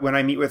 when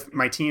I meet with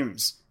my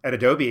teams at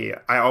Adobe,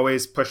 I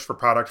always push for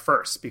product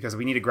first because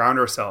we need to ground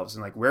ourselves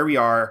in where we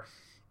are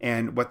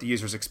and what the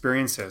user's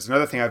experience is.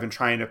 Another thing I've been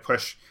trying to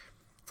push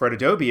for at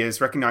Adobe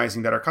is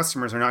recognizing that our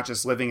customers are not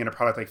just living in a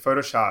product like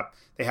Photoshop.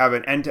 They have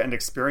an end-to-end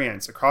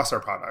experience across our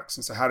products.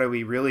 And so how do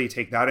we really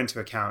take that into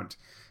account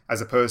as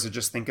opposed to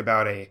just think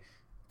about a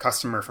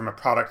customer from a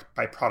product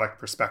by product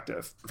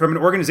perspective? From an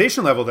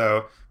organization level,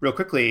 though, real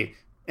quickly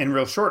and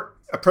real short,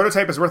 a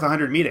prototype is worth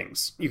 100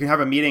 meetings. You can have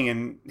a meeting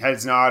and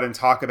heads nod and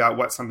talk about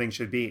what something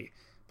should be.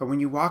 But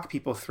when you walk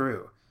people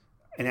through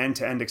an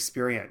end-to-end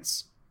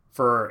experience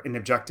for an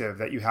objective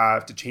that you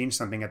have to change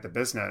something at the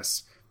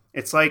business,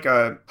 it's like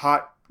a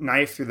hot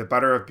knife through the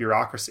butter of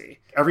bureaucracy.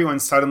 Everyone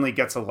suddenly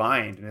gets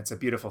aligned, and it's a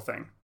beautiful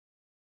thing.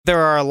 There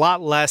are a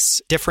lot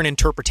less different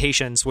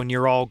interpretations when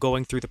you're all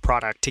going through the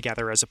product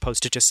together as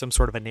opposed to just some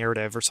sort of a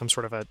narrative or some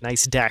sort of a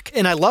nice deck.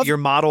 And I love your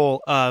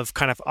model of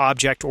kind of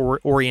object or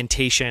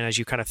orientation as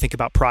you kind of think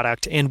about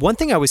product. And one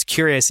thing I was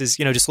curious is,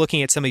 just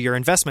looking at some of your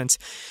investments,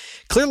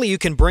 clearly you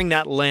can bring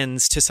that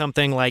lens to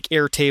something like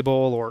Airtable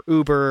or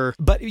Uber,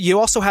 but you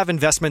also have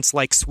investments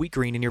like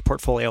Sweetgreen in your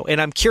portfolio. And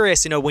I'm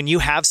curious, when you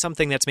have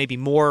something that's maybe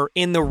more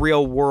in the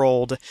real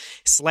world,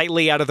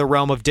 slightly out of the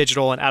realm of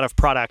digital and out of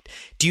product,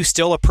 do you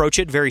still approach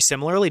it very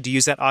similarly? Do you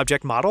use that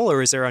object model, or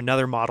is there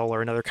another model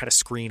or another kind of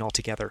screen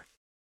altogether?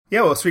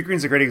 Yeah, well,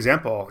 Sweetgreen's a great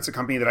example. It's a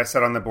company that I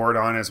sat on the board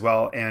on as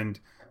well and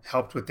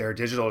helped with their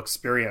digital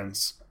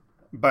experience.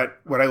 But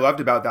what I loved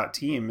about that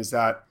team is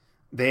that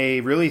they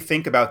really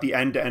think about the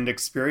end-to-end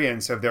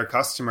experience of their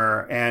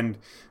customer. And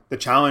the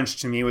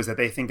challenge to me was that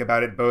they think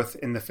about it both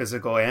in the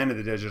physical and in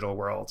the digital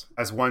world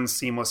as one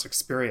seamless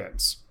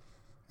experience.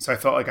 So I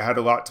felt like I had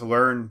a lot to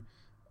learn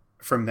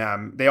from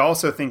them. They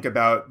also think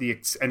about the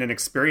end-to-end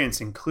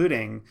experience,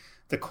 including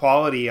the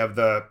quality of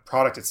the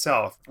product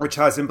itself, which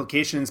has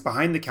implications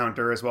behind the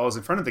counter as well as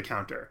in front of the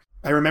counter.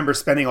 I remember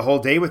spending a whole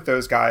day with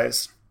those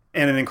guys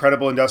and an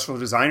incredible industrial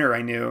designer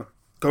I knew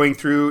going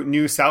through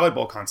new salad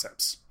bowl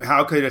concepts.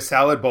 How could a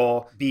salad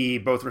bowl be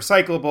both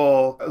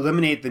recyclable,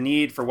 eliminate the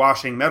need for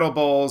washing metal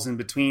bowls in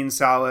between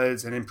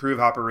salads, and improve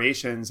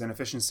operations and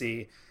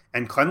efficiency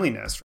and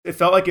cleanliness? It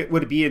felt like it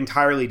would be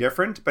entirely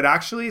different, but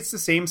actually it's the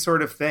same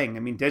sort of thing. I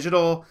mean,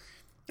 digital,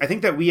 I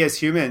think that we as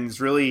humans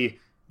really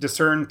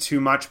discern too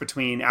much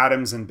between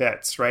atoms and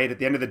bits, right? At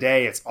the end of the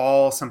day, it's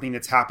all something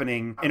that's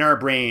happening in our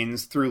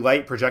brains through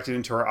light projected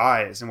into our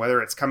eyes. And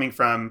whether it's coming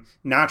from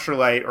natural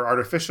light or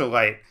artificial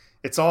light,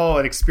 it's all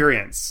an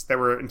experience that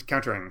we're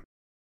encountering.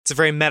 It's a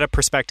very meta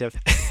perspective.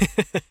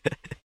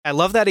 I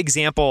love that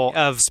example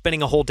of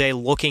spending a whole day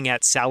looking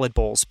at salad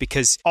bowls,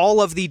 because all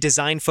of the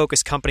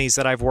design-focused companies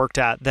that I've worked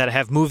at that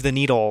have moved the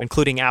needle,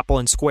 including Apple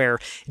and Square,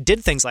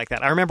 did things like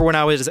that. I remember when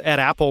I was at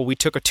Apple, we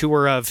took a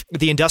tour of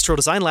the industrial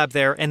design lab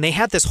there, and they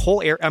had this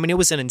whole area. I mean, it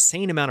was an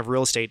insane amount of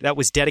real estate that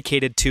was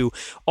dedicated to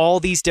all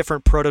these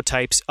different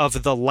prototypes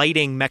of the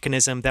lighting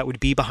mechanism that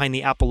would be behind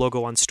the Apple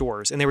logo on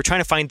stores. And they were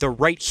trying to find the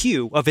right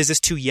hue of, is this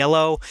too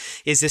yellow?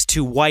 Is this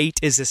too white?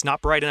 Is this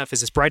not bright enough?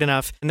 Is this bright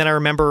enough? And then I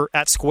remember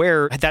at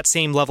Square, at that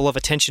same level of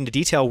attention to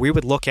detail, we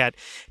would look at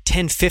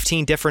 10,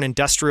 15 different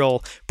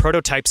industrial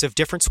prototypes of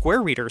different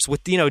square readers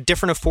with,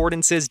 different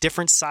affordances,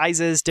 different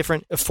sizes,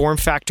 different form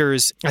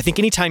factors. I think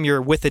anytime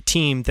you're with a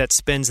team that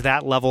spends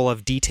that level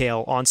of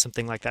detail on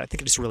something like that, I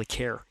think I just really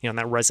care, and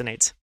that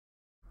resonates.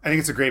 I think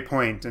it's a great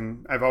point.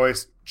 And I've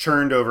always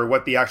churned over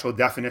what the actual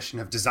definition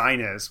of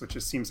design is, which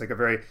just seems like a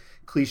very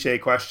cliche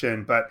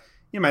question. But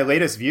my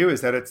latest view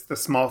is that it's the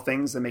small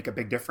things that make a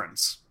big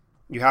difference.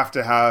 You have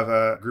to have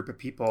a group of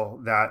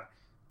people that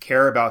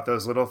care about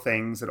those little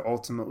things that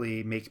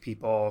ultimately make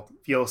people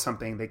feel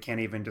something they can't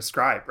even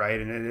describe,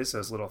 right? And it is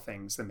those little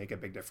things that make a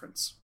big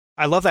difference.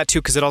 I love that too,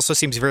 because it also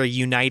seems very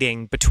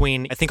uniting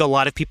between, I think a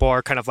lot of people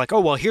are kind of like, oh,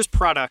 well, here's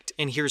product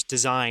and here's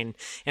design.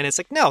 And it's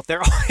like, no,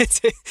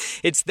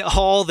 it's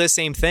all the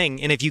same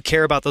thing. And if you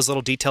care about those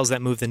little details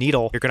that move the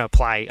needle, you're going to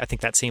apply, I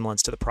think, that same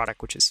lens to the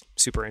product, which is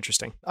super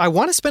interesting. I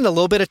want to spend a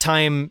little bit of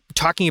time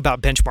talking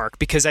about Benchmark,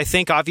 because I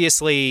think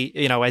obviously,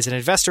 as an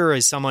investor,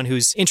 as someone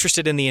who's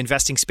interested in the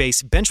investing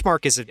space,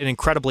 Benchmark is an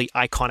incredibly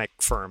iconic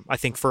firm, I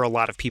think, for a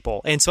lot of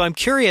people. And so I'm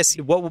curious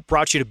what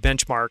brought you to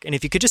Benchmark, and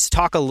if you could just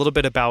talk a little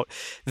bit about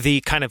the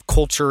kind of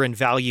culture and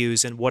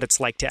values and what it's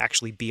like to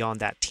actually be on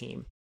that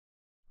team.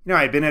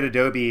 I'd been at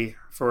Adobe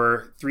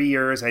for 3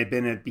 years. I'd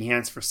been at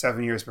Behance for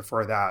 7 years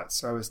before that.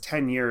 So I was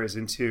 10 years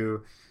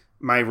into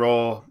my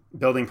role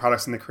building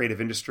products in the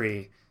creative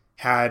industry,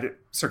 had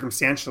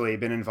circumstantially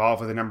been involved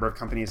with a number of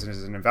companies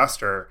as an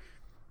investor.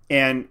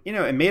 And,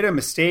 it made a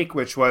mistake,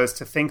 which was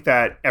to think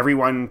that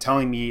everyone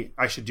telling me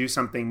I should do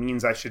something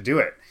means I should do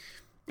it.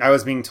 I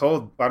was being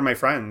told by my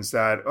friends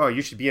that, oh,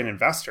 you should be an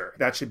investor.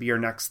 That should be your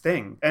next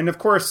thing. And of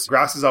course,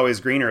 grass is always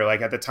greener.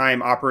 Like at the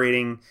time,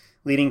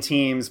 leading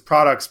teams,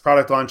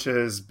 product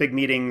launches, big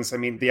meetings. I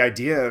mean, the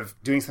idea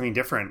of doing something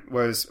different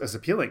was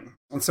appealing.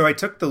 And so I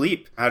took the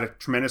leap. I had a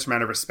tremendous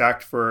amount of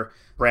respect for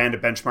brand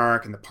of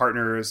Benchmark and the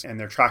partners and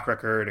their track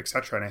record, et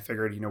cetera. And I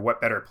figured,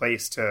 what better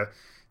place to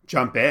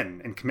jump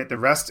in and commit the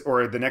rest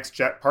or the next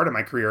part of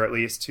my career, at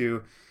least,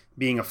 to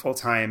being a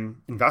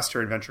full-time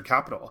investor in venture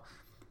capital.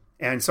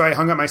 And so I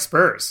hung up my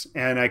spurs,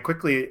 and I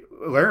quickly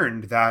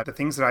learned that the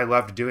things that I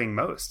loved doing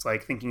most,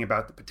 like thinking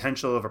about the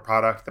potential of a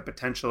product, the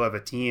potential of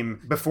a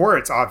team before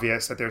it's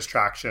obvious that there's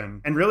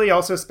traction, and really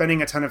also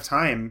spending a ton of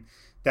time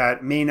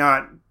that may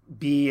not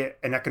be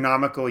an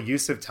economical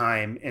use of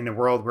time in a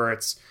world where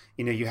it's,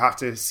 you have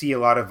to see a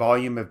lot of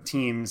volume of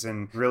teams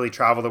and really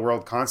travel the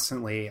world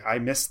constantly. I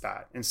missed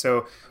that. And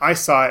so I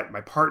saw it,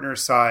 my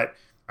partners saw it.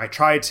 I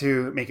tried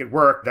to make it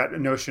work. That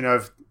notion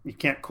of you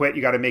can't quit,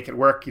 you got to make it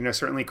work,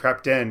 certainly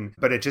crept in.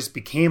 But it just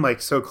became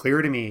so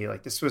clear to me,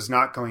 this was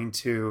not going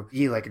to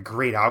be a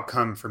great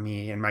outcome for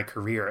me in my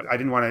career. I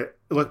didn't want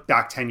to look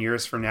back 10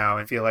 years from now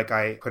and feel like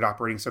I quit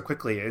operating so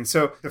quickly. And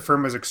so the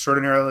firm was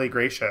extraordinarily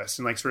gracious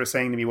and sort of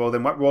saying to me, well,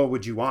 then what role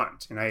would you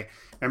want? And I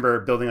remember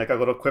building a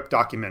little quip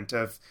document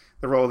of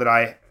the role that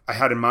I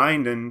had in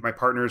mind, and my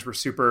partners were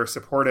super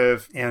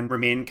supportive and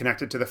remain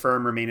connected to the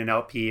firm, remain an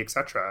LP, et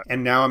cetera.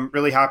 And now I'm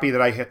really happy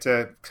that I get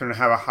to kind of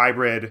have a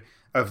hybrid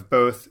of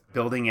both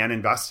building and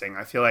investing.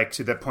 I feel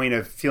to the point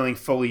of feeling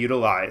fully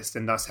utilized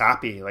and thus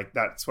happy,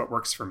 that's what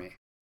works for me.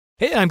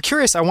 Hey, I'm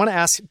curious. I want to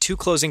ask two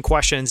closing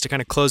questions to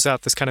kind of close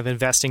out this kind of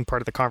investing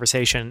part of the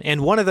conversation.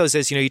 And one of those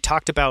is, you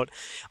talked about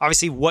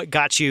obviously what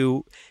got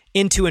you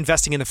into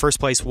investing in the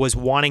first place was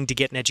wanting to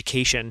get an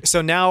education.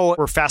 So now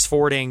we're fast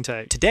forwarding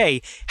to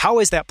today. How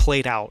has that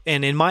played out?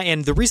 And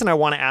the reason I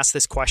want to ask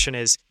this question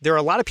is there are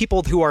a lot of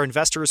people who are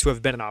investors who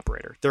have been an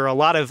operator. There are a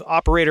lot of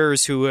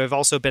operators who have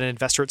also been an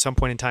investor at some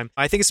point in time.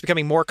 I think it's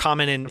becoming more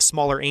common in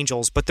smaller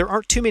angels, but there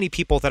aren't too many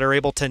people that are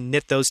able to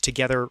knit those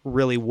together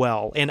really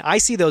well. And I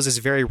see those as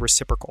very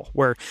reciprocal,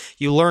 where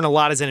you learn a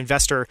lot as an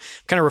investor,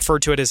 kind of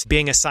referred to it as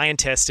being a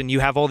scientist, and you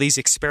have all these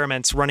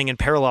experiments running in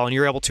parallel, and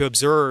you're able to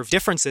observe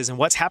differences in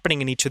what's happening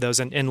in each of those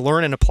and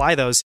learn and apply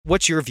those.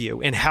 What's your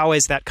view, and how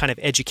has that kind of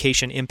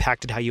education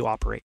impacted how you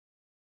operate?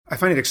 I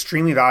find it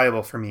extremely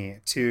valuable for me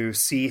to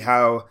see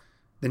how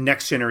the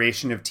next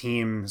generation of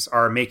teams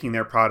are making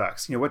their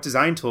products. What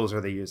design tools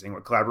are they using?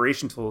 What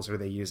collaboration tools are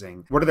they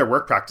using? What are their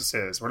work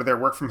practices? What are their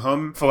work from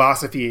home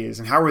philosophies?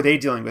 And how are they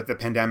dealing with the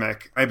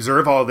pandemic? I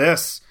observe all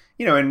this,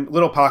 in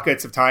little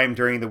pockets of time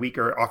during the week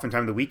or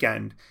oftentimes the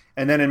weekend.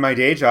 And then in my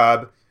day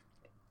job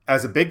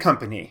as a big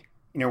company,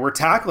 we're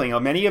tackling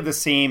many of the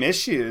same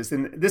issues.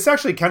 And this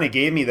actually kind of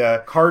gave me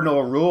the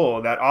cardinal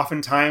rule that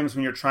oftentimes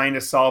when you're trying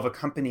to solve a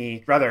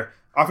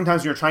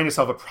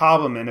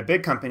problem in a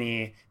big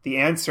company, the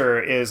answer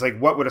is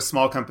what would a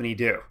small company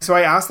do? So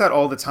I ask that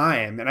all the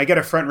time, and I get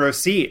a front row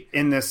seat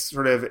in this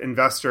sort of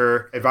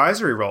investor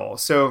advisory role.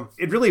 So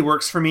it really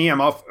works for me.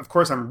 Of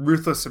course, I'm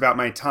ruthless about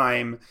my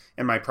time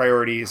and my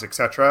priorities,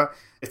 etc.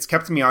 It's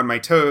kept me on my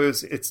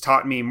toes. It's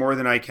taught me more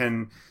than I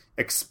can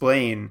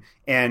explain,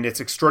 and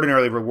it's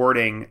extraordinarily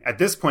rewarding. At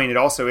this point, it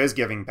also is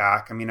giving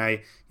back. I mean,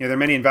 there are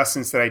many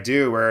investments that I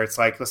do where it's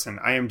listen,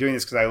 I am doing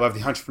this because I love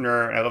the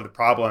entrepreneur and I love the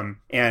problem,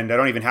 and I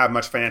don't even have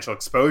much financial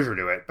exposure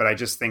to it, but I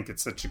just think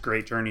it's such a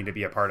great journey to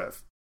be a part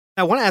of.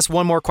 I want to ask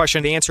one more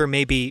question. The answer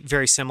may be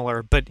very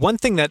similar, but one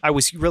thing that I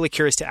was really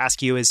curious to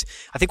ask you is,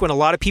 I think when a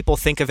lot of people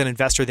think of an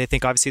investor, they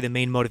think obviously the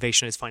main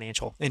motivation is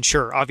financial. And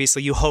sure,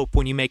 obviously you hope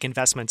when you make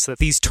investments that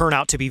these turn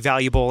out to be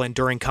valuable,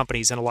 enduring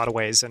companies in a lot of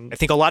ways. And I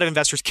think a lot of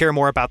investors care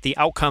more about the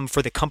outcome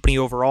for the company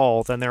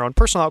overall than their own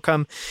personal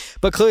outcome.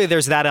 But clearly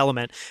there's that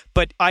element.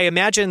 But I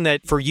imagine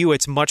that for you,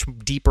 it's much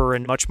deeper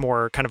and much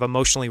more kind of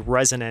emotionally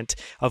resonant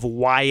of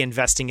why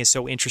investing is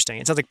so interesting.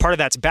 It sounds like part of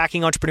that's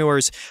backing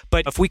entrepreneurs,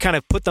 but if we kind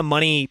of put the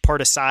money part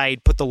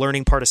aside, put the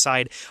learning part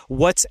aside,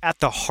 what's at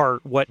the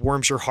heart, what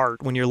warms your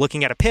heart when you're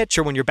looking at a pitch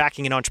or when you're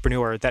backing an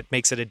entrepreneur that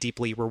makes it a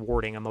deeply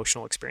rewarding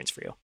emotional experience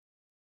for you?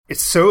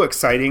 It's so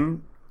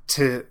exciting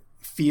to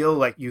feel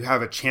like you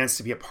have a chance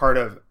to be a part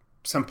of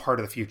some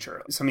part of the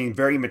future, something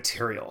very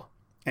material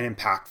and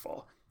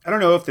impactful. I don't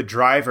know if the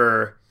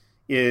driver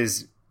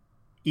is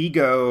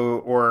ego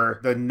or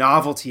the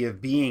novelty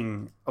of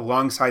being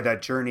alongside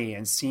that journey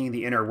and seeing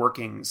the inner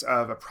workings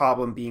of a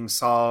problem being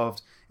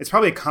solved. It's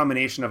probably a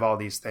combination of all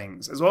these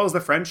things, as well as the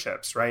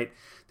friendships, right,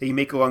 that you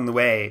make along the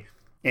way.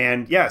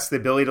 And yes, the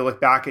ability to look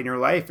back in your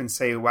life and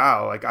say,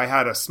 wow, like I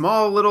had a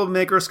small little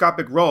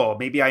microscopic role.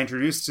 Maybe I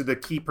introduced to the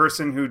key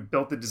person who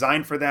built the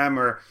design for them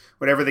or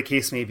whatever the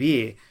case may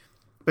be.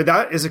 But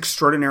that is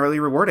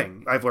extraordinarily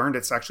rewarding. I've learned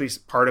it's actually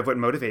part of what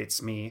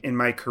motivates me in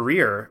my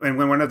career. And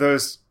when one of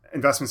those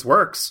investments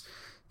works,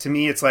 to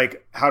me, it's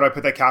like, how do I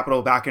put that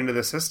capital back into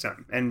the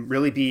system and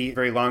really be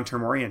very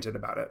long-term oriented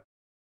about it?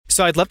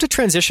 So I'd love to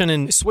transition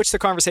and switch the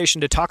conversation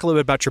to talk a little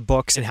bit about your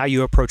books and how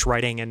you approach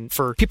writing. And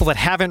for people that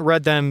haven't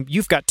read them,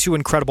 you've got two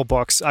incredible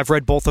books. I've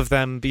read both of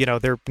them. You know,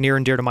 they're near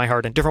and dear to my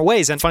heart in different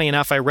ways. And funny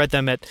enough, I read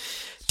them at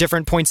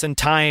different points in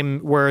time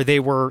where they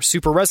were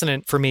super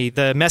resonant for me.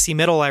 The Messy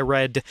Middle I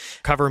read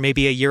cover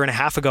maybe a year and a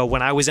half ago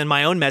when I was in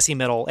my own messy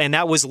middle. And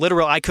that was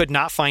literal. I could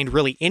not find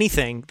really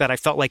anything that I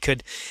felt like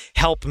could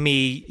help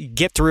me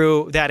get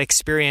through that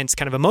experience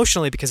kind of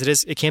emotionally, because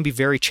it can be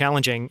very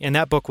challenging. And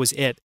that book was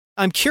it.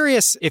 I'm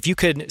curious if you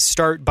could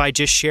start by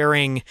just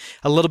sharing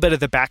a little bit of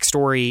the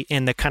backstory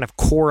and the kind of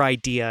core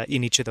idea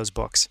in each of those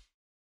books.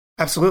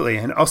 Absolutely.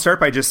 And I'll start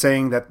by just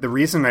saying that the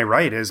reason I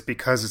write is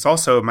because it's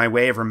also my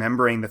way of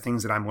remembering the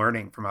things that I'm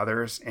learning from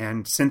others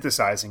and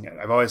synthesizing it.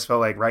 I've always felt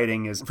like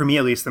writing is, for me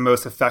at least, the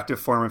most effective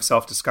form of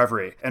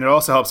self-discovery. And it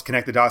also helps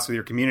connect the dots with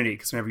your community,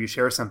 because whenever you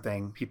share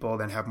something, people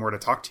then have more to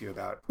talk to you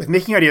about. With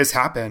Making Ideas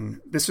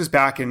Happen, this was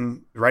back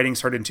in, writing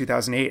started in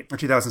 2008 or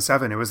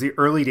 2007. It was the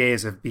early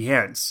days of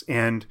Behance.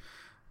 And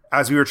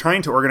as we were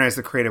trying to organize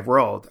the creative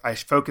world, I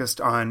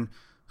focused on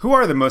who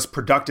are the most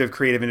productive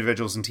creative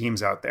individuals and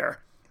teams out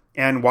there,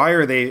 and why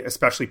are they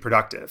especially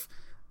productive?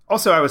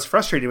 Also, I was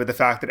frustrated with the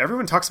fact that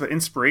everyone talks about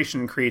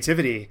inspiration and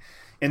creativity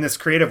in this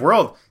creative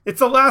world. It's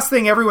the last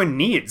thing everyone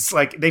needs.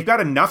 Like, they've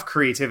got enough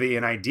creativity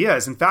and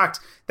ideas. In fact,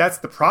 that's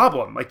the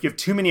problem. Like, you have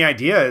too many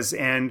ideas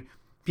and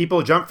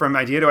people jump from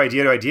idea to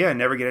idea to idea and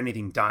never get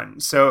anything done.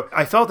 So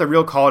I felt a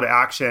real call to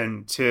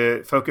action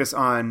to focus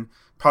on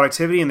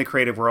productivity in the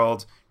creative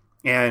world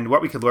and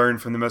what we could learn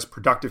from the most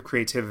productive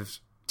creative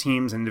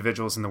teams and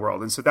individuals in the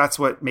world. And so that's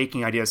what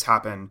Making Ideas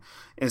Happen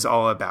is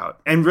all about.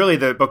 And really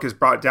the book is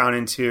brought down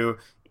into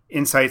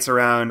insights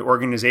around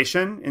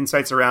organization,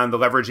 insights around the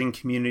leveraging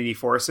community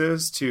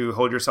forces to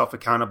hold yourself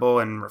accountable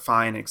and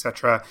refine,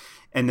 etc.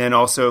 And then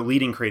also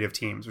leading creative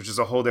teams, which is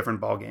a whole different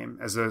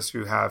ballgame as those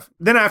who have.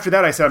 Then after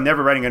that, I said, I'm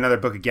never writing another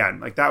book again.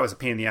 Like, that was a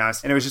pain in the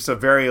ass. And it was just a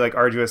very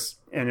arduous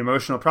and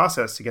emotional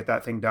process to get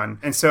that thing done.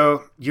 And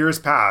so years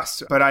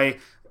passed, but I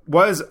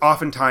was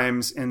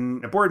oftentimes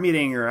in a board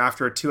meeting or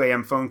after a 2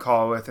 a.m. phone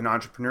call with an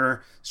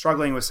entrepreneur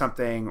struggling with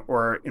something,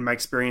 or in my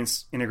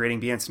experience integrating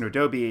Behance into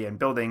Adobe and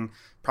building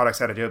products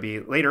at Adobe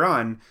later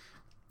on,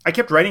 I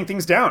kept writing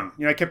things down.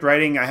 I kept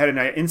writing. I had an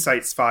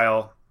insights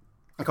file.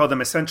 I called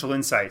them essential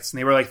insights. And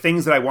they were like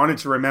things that I wanted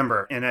to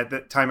remember. And at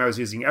the time I was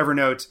using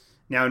Evernote,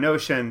 now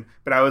Notion,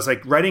 but I was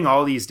writing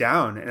all these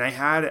down. And I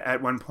had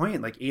at one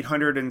point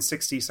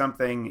 860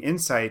 something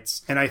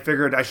insights. And I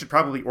figured I should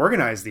probably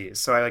organize these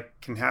so I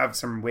can have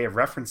some way of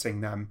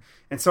referencing them.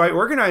 And so I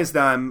organized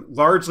them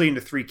largely into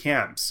 3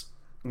 camps.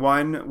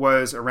 One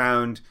was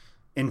around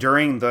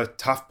enduring the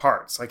tough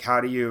parts. Like,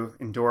 how do you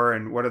endure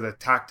and what are the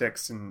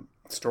tactics and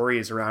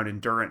stories around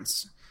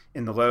endurance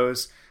in the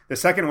lows? The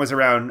second was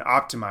around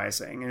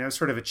optimizing, and it was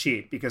sort of a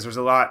cheat because there's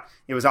a lot.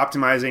 It was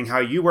optimizing how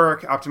you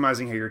work,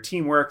 optimizing how your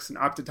team works, and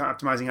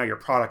optimizing how your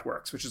product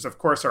works, which is, of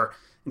course, are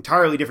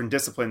entirely different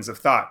disciplines of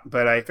thought,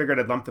 but I figured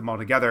I'd lump them all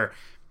together.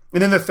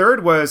 And then the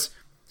third was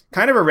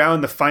kind of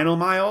around the final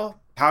mile.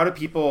 How do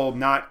people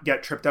not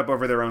get tripped up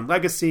over their own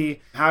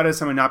legacy? How does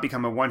someone not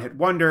become a one-hit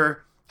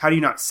wonder? How do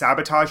you not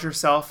sabotage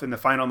yourself in the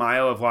final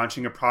mile of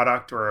launching a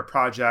product or a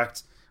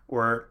project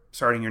or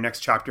starting your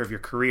next chapter of your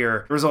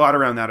career? There was a lot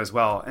around that as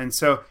well. And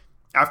so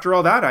after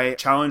all that, I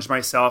challenged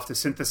myself to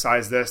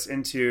synthesize this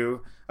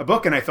into a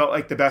book. And I felt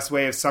like the best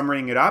way of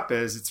summarizing it up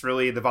is it's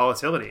really the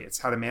volatility. It's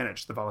how to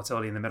manage the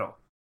volatility in the middle.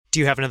 Do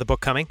you have another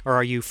book coming, or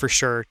are you for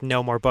sure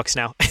no more books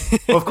now?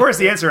 Well, of course,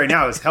 the answer right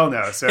now is hell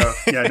no. So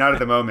yeah, not at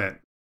the moment.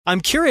 I'm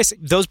curious,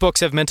 those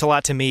books have meant a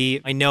lot to me.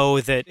 I know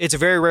that it's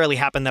very rarely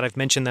happened that I've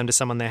mentioned them to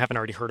someone they haven't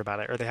already heard about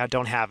it, or they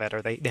don't have it,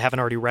 or they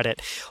haven't already read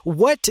it.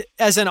 What,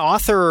 as an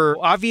author,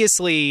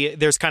 obviously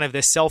there's kind of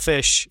this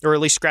selfish, or at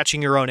least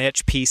scratching your own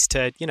itch piece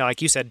to,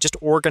 like you said, just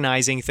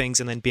organizing things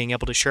and then being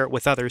able to share it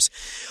with others.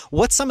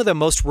 What's some of the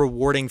most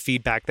rewarding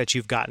feedback that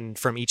you've gotten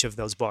from each of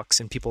those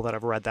books and people that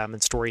have read them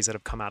and stories that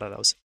have come out of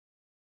those?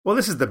 Well,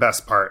 this is the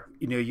best part.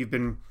 You've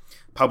been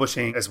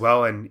publishing as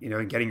well and,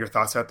 and getting your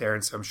thoughts out there.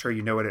 And so I'm sure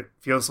you know what it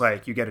feels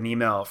like. You get an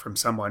email from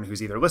someone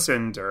who's either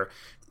listened or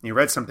you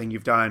read something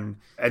you've done,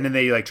 and then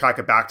they track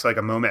it back to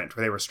a moment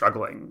where they were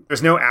struggling.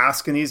 There's no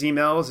ask in these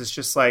emails. It's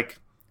just I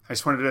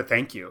just wanted to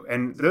thank you.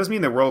 And those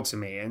mean the world to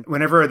me. And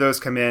whenever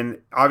those come in,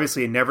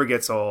 obviously it never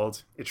gets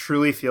old. It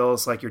truly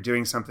feels like you're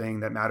doing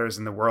something that matters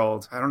in the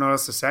world. I don't know what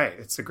else to say.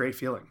 It's a great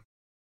feeling.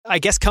 I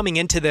guess coming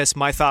into this,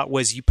 my thought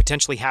was you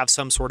potentially have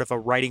some sort of a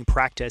writing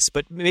practice,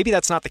 but maybe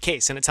that's not the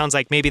case. And it sounds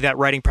like maybe that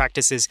writing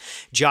practice is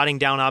jotting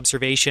down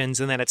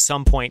observations and then at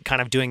some point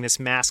kind of doing this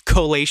mass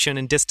collation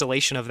and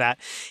distillation of that.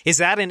 Is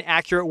that an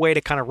accurate way to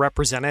kind of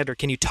represent it? Or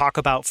can you talk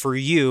about for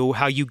you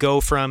how you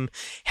go from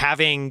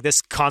having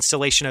this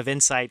constellation of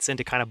insights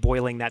into kind of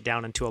boiling that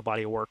down into a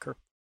body of work?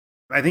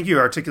 I think you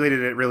articulated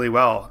it really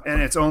well. And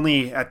it's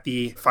only at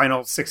the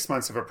final 6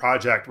 months of a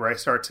project where I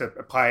start to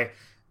apply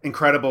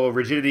incredible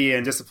rigidity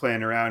and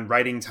discipline around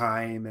writing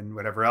time and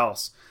whatever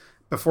else.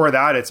 Before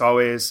that, it's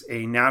always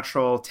a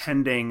natural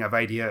tending of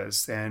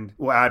ideas, and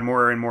we'll add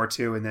more and more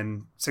to, and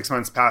then 6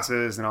 months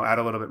passes and I'll add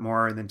a little bit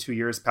more, and then 2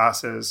 years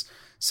passes.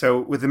 So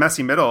with The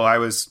Messy Middle, I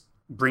was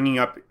bringing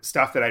up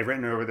stuff that I'd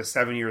written over the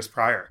 7 years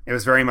prior. It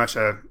was very much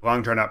a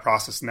long drawn out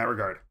process in that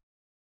regard.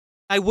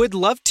 I would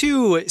love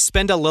to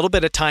spend a little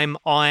bit of time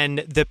on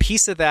the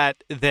piece of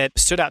that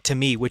stood out to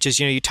me, which is,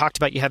 you talked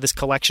about you have this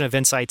collection of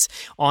insights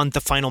on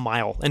the final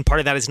mile. And part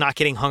of that is not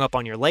getting hung up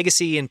on your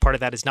legacy. And part of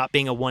that is not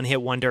being a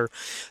one-hit wonder.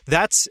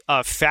 That's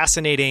a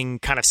fascinating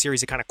kind of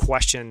series of kind of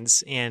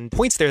questions and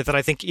points there that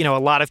I think, a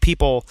lot of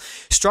people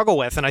struggle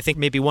with. And I think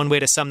maybe one way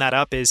to sum that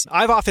up is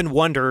I've often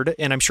wondered,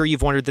 and I'm sure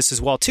you've wondered this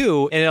as well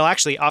too, and it'll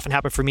actually often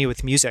happen for me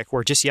with music,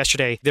 where just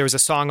yesterday there was a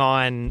song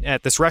on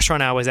at this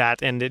restaurant I was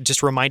at, and it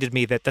just reminded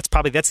me that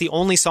that's the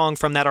only song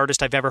from that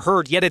artist I've ever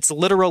heard, yet it's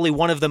literally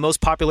one of the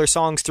most popular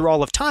songs through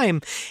all of time.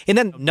 And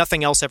then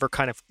nothing else ever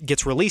kind of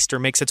gets released or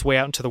makes its way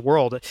out into the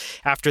world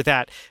after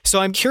that. So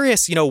I'm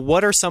curious,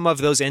 what are some of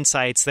those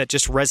insights that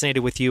just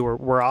resonated with you or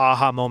were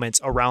aha moments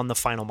around the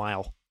final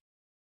mile?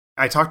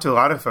 I talked to a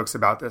lot of folks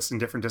about this in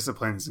different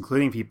disciplines,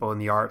 including people in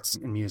the arts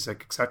and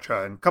music,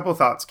 etc. And a couple of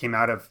thoughts came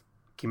out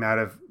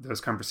of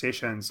those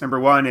conversations. Number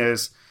one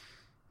is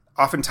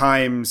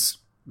oftentimes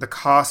the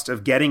cost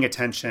of getting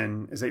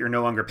attention is that you're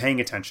no longer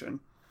paying attention.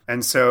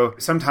 And so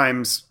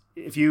sometimes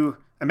if you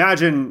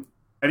imagine,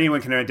 anyone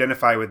can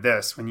identify with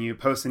this, when you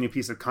post a new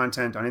piece of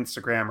content on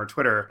Instagram or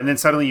Twitter, and then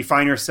suddenly you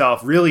find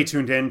yourself really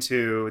tuned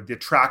into the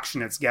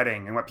traction it's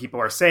getting and what people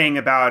are saying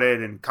about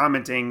it and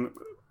commenting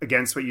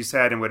against what you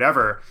said and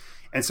whatever.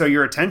 And so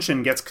your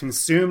attention gets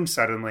consumed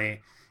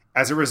suddenly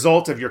as a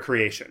result of your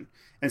creation.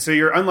 And so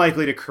you're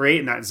unlikely to create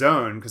in that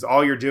zone because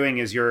all you're doing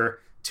is you're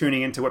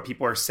tuning into what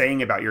people are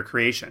saying about your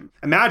creation.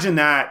 Imagine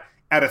that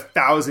at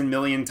 1,000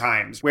 million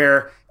times,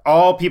 where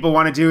all people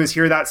want to do is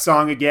hear that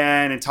song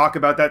again and talk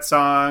about that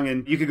song.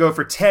 And you could go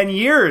for 10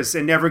 years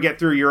and never get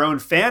through your own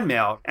fan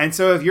mail. And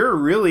so if you're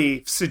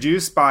really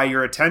seduced by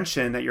your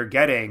attention that you're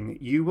getting,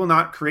 you will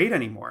not create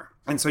anymore.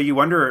 And so you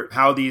wonder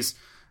how these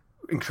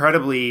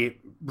incredibly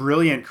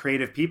brilliant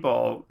creative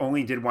people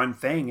only did one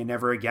thing and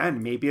never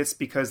again. Maybe it's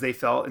because they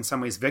felt in some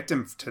ways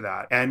victim to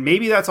that. And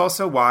maybe that's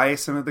also why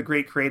some of the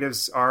great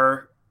creatives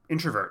are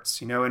introverts,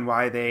 and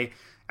why they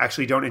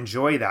actually don't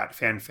enjoy that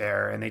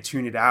fanfare and they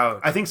tune it out.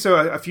 I think so.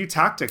 A few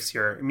tactics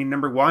here.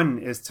 Number one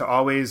is to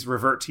always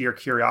revert to your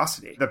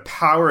curiosity. The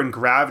power and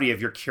gravity of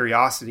your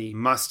curiosity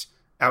must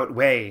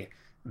outweigh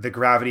the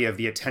gravity of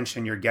the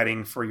attention you're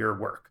getting for your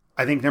work.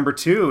 I think number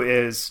two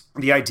is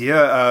the idea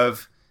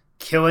of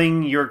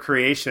killing your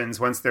creations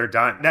once they're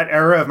done. That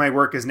era of my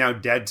work is now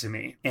dead to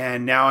me.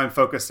 And now I'm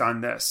focused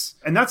on this.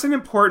 And that's an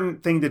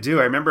important thing to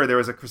do. I remember there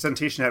was a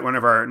presentation at one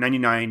of our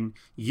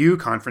 99U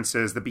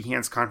conferences, the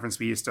Behance conference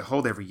we used to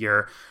hold every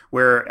year,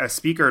 where a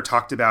speaker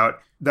talked about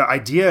the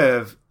idea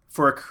of,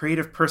 for a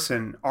creative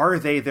person, are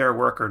they their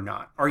work or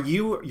not? Are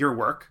you your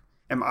work?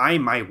 Am I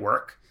my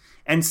work?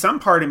 And some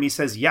part of me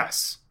says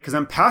yes, because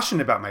I'm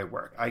passionate about my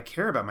work. I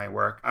care about my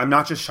work. I'm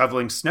not just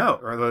shoveling snow,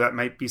 although that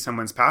might be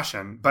someone's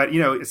passion, but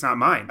it's not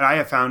mine. I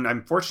have found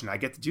I'm fortunate. I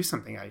get to do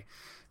something I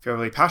feel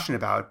really passionate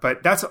about,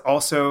 but that's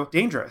also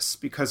dangerous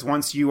because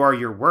once you are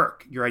your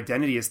work, your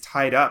identity is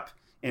tied up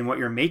in what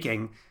you're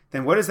making,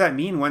 then what does that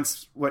mean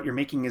once what you're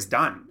making is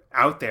done,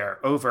 out there,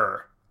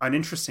 over,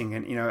 uninteresting?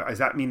 And, does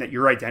that mean that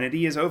your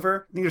identity is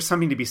over? I think there's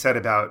something to be said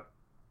about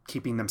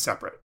keeping them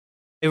separate.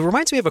 It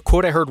reminds me of a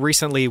quote I heard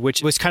recently,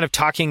 which was kind of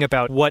talking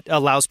about what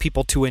allows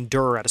people to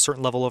endure at a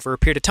certain level over a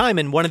period of time.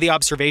 And one of the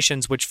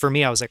observations, which for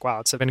me, I was like,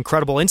 wow, it's an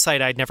incredible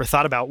insight I'd never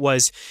thought about,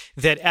 was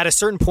that at a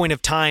certain point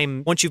of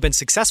time, once you've been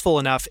successful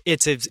enough,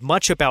 it's as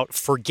much about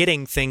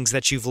forgetting things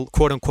that you've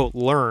quote unquote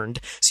learned.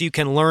 So you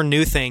can learn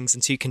new things.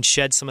 And so you can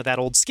shed some of that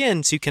old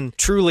skin. So you can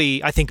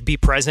truly, I think, be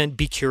present,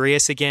 be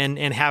curious again,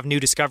 and have new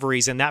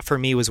discoveries. And that for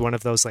me was one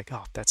of those like,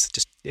 oh, that's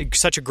just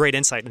such a great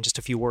insight in just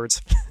a few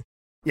words.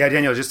 Yeah,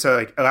 Daniel, just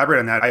to elaborate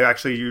on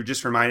that, you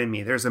just reminded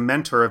me, there's a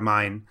mentor of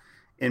mine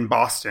in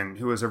Boston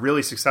who was a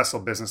really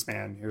successful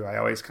businessman who I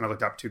always kind of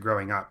looked up to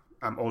growing up,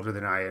 older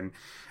than I. And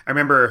I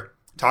remember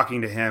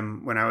talking to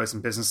him when I was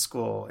in business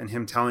school and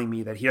him telling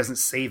me that he doesn't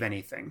save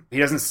anything. He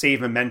doesn't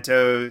save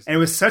mementos. And it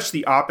was such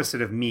the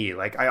opposite of me.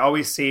 Like I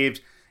always saved,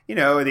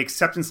 the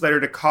acceptance letter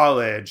to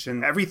college,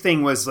 and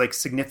everything was like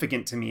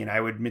significant to me. And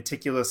I would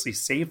meticulously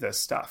save this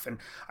stuff. And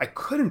I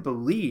couldn't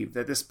believe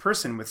that this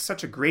person with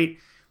such a great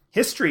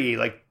history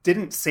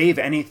didn't save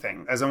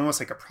anything, as almost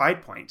like a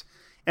pride point.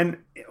 And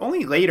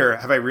only later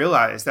have I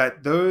realized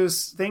that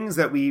those things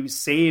that we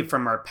save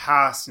from our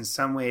past in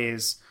some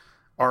ways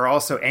are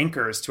also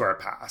anchors to our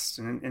past.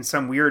 And in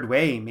some weird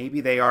way,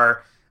 maybe they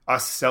are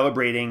us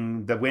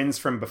celebrating the wins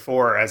from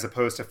before as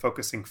opposed to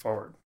focusing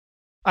forward.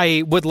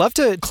 I would love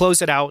to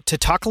close it out to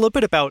talk a little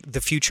bit about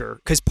the future,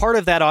 because part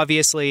of that,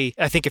 obviously,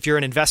 I think if you're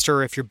an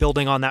investor, if you're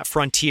building on that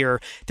frontier,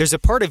 there's a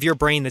part of your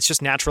brain that's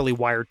just naturally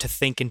wired to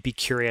think and be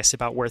curious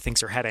about where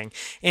things are heading.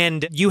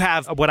 And you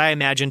have what I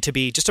imagine to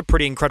be just a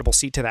pretty incredible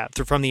seat to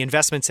that, from the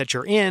investments that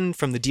you're in,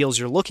 from the deals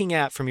you're looking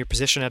at, from your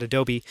position at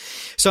Adobe.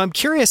 So I'm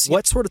curious,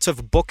 what sorts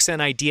of books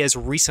and ideas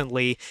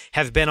recently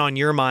have been on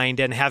your mind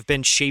and have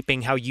been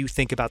shaping how you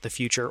think about the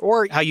future,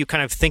 or how you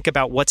kind of think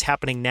about what's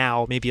happening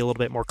now, maybe a little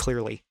bit more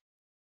clearly?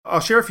 I'll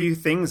share a few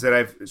things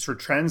that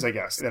trends, I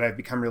guess, that I've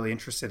become really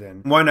interested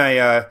in. One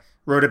I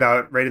wrote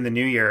about right in the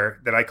new year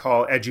that I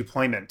call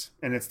eduployment.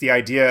 And it's the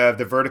idea of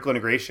the vertical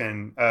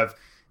integration of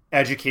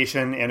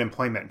education and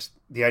employment.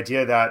 The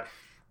idea that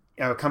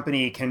a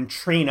company can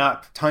train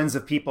up tons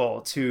of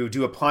people to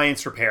do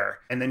appliance repair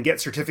and then get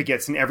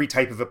certificates in every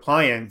type of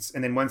appliance.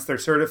 And then once they're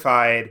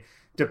certified,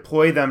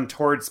 deploy them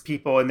towards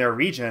people in their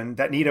region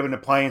that need an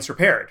appliance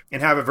repaired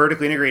and have a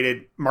vertically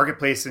integrated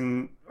marketplace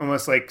and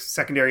almost like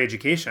secondary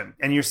education.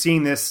 And you're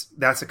seeing this,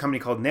 that's a company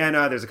called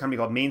Nana. There's a company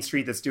called Main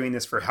Street that's doing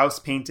this for house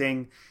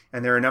painting.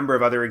 And there are a number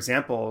of other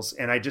examples.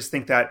 And I just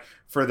think that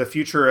for the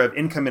future of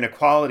income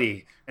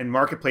inequality and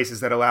marketplaces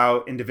that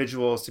allow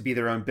individuals to be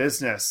their own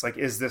business,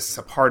 is this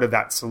a part of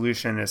that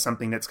solution is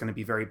something that's going to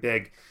be very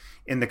big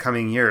in the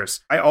coming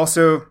years. I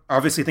also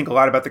obviously think a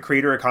lot about the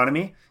creator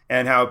economy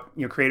and how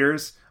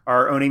creators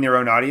are owning their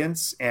own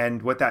audience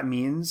and what that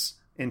means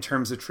in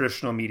terms of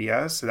traditional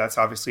media. So that's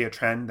obviously a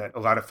trend that a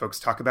lot of folks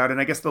talk about.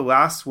 And I guess the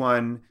last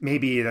one,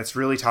 maybe that's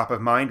really top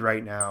of mind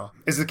right now,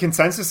 is the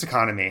consensus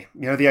economy.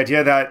 The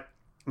idea that,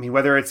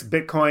 whether it's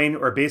Bitcoin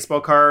or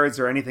baseball cards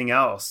or anything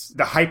else,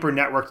 the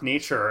hyper-networked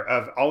nature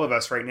of all of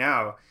us right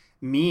now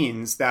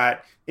means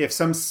that if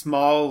some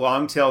small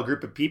long-tail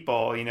group of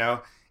people,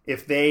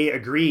 if they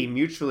agree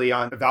mutually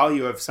on the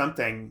value of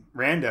something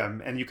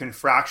random and you can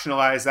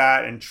fractionalize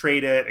that and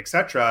trade it,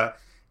 etc.,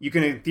 you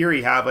can in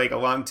theory have a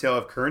long tail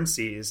of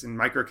currencies and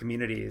micro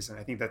communities. And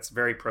I think that's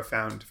very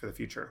profound for the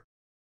future.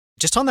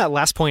 Just on that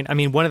last point,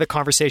 one of the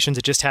conversations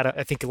I just had,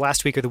 I think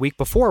last week or the week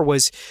before,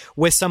 was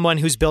with someone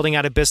who's building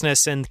out a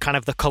business in kind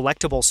of the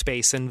collectible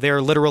space. And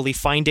they're literally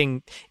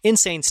finding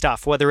insane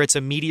stuff, whether it's a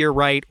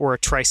meteorite or a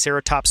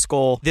triceratops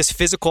skull, this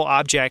physical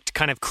object,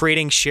 kind of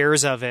creating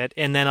shares of it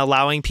and then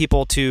allowing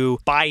people to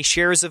buy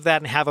shares of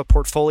that and have a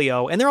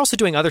portfolio. And they're also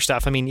doing other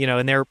stuff. And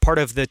they're part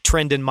of the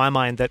trend in my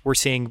mind that we're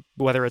seeing,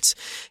 whether it's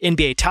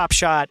NBA Top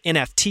Shot,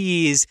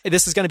 NFTs.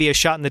 This is going to be a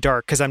shot in the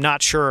dark because I'm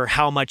not sure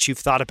how much you've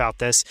thought about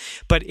this,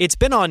 but it's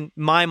been on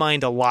my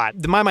mind a lot.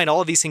 In my mind, all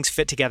of these things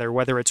fit together,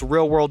 whether it's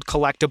real world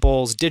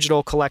collectibles,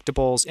 digital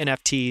collectibles,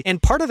 NFT. And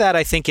part of that,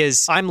 I think,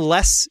 is I'm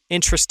less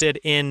interested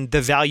in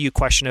the value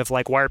question of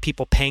why are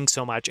people paying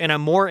so much? And I'm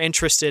more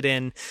interested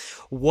in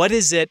what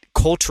is it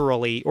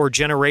culturally or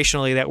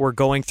generationally that we're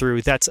going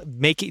through that's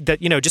making that,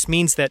 just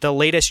means that the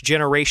latest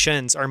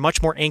generations are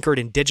much more anchored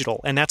in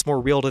digital, and that's more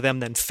real to them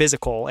than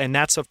physical. And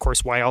that's, of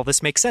course, why all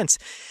this makes sense.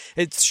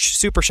 It's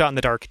super shot in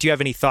the dark. Do you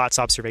have any thoughts,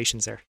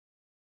 observations there?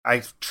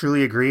 I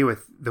truly agree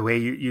with the way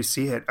you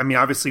see it.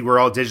 Obviously, we're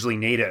all digitally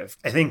native.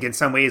 I think in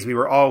some ways we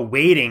were all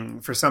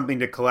waiting for something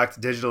to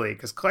collect digitally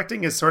because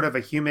collecting is sort of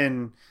a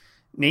human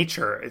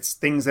nature. It's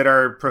things that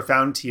are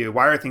profound to you.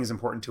 Why are things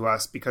important to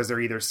us? Because they're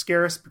either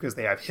scarce, because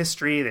they have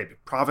history, they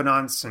have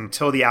provenance.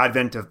 Until the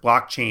advent of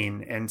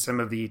blockchain and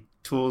some of the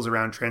tools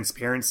around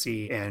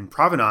transparency and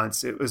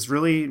provenance, it was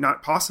really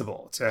not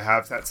possible to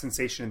have that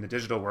sensation in the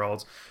digital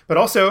world. But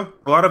also,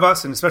 a lot of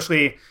us, and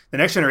especially the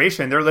next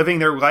generation, they're living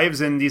their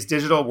lives in these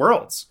digital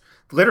worlds.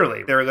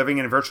 Literally, they're living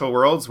in virtual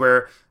worlds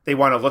where they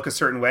want to look a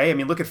certain way.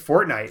 Look at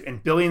Fortnite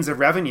and billions of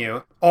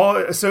revenue, all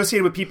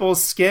associated with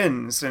people's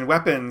skins and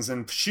weapons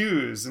and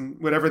shoes and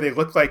whatever they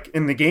look like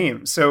in the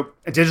game. So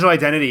a digital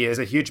identity is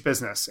a huge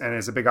business and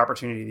is a big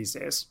opportunity these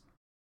days.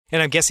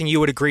 And I'm guessing you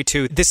would agree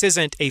too, this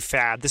isn't a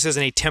fad. This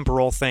isn't a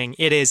temporal thing.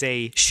 It is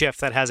a shift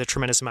that has a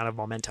tremendous amount of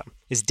momentum.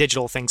 Is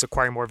digital things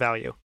acquiring more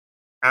value?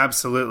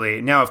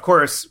 Absolutely. Now, of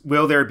course,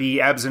 will there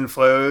be ebbs and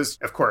flows?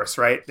 Of course,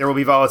 right? There will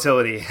be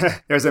volatility.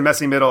 There's a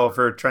messy middle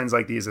for trends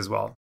like these as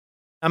well.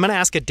 I'm going to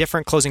ask a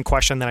different closing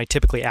question than I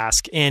typically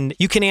ask. And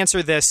you can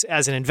answer this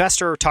as an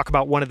investor, talk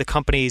about one of the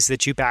companies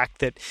that you backed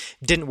that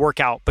didn't work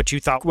out, but you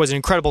thought was an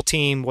incredible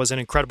team, was an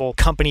incredible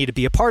company to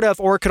be a part of,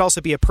 or it could also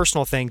be a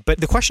personal thing.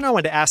 But the question I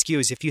wanted to ask you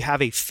is if you have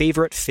a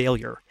favorite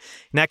failure.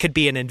 And that could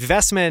be an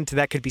investment,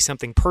 that could be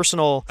something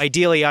personal.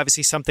 Ideally,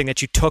 obviously something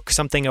that you took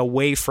something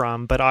away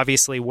from, but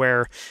obviously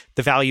where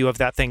the value of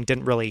that thing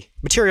didn't really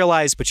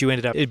materialize, but you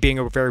ended up it being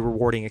a very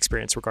rewarding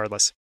experience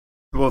regardless.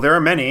 Well, there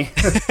are many.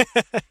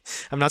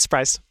 I'm not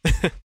surprised.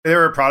 There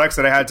were products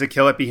that I had to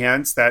kill at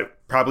Behance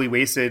that probably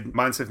wasted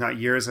months, if not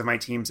years, of my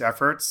team's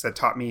efforts that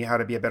taught me how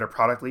to be a better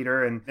product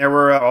leader. And there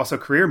were also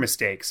career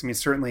mistakes. I mean,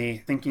 certainly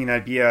thinking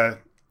I'd be a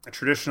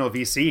traditional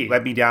VC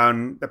led me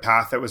down the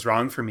path that was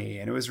wrong for me.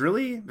 And it was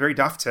really very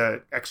tough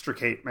to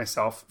extricate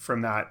myself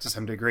from that to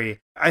some degree.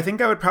 I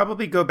think I would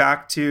probably go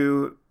back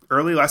to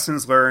early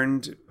lessons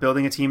learned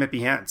building a team at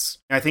Behance.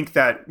 I think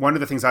that one of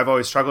the things I've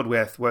always struggled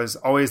with was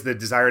always the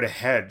desire to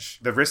hedge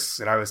the risks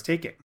that I was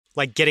taking.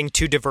 Like getting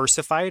too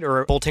diversified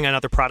or bolting on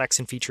other products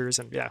and features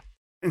and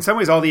In some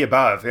ways, all the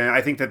above. And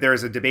I think that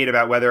there's a debate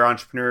about whether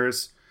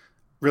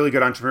really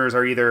good entrepreneurs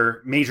are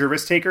either major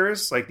risk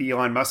takers, like the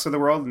Elon Musk of the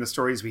world and the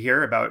stories we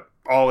hear about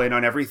all in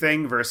on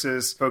everything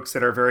versus folks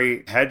that are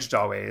very hedged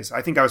always.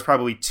 I think I was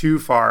probably too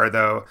far,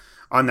 though,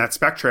 on that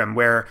spectrum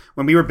where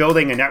when we were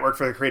building a network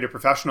for the creative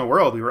professional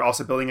world, we were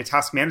also building a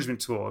task management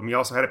tool. And we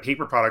also had a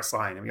paper products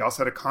line and we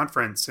also had a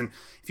conference. And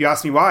if you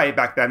ask me why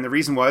back then, the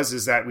reason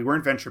is that we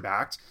weren't venture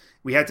backed.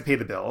 We had to pay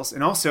the bills.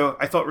 And also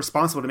I felt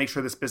responsible to make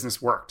sure this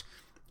business worked.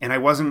 And I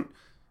wasn't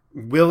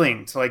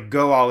willing to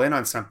go all in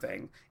on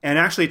something. And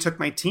actually it took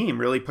my team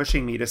really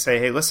pushing me to say,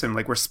 hey, listen,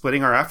 we're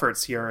splitting our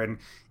efforts here. And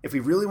if we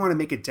really want to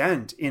make a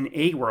dent in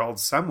a world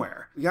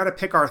somewhere, we got to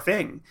pick our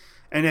thing.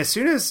 And as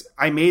soon as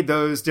I made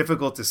those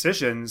difficult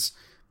decisions,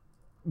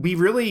 we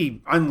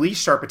really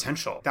unleashed our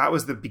potential. That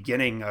was the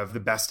beginning of the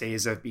best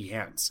days of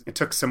Behance. It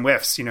took some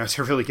whiffs,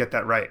 to really get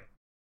that right.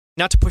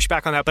 Not to push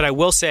back on that, but I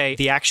will say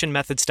the action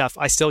method stuff,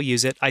 I still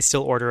use it. I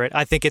still order it.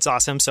 I think it's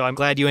awesome. So I'm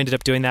glad you ended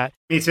up doing that.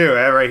 Me too,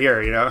 right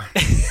here,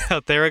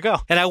 There we go.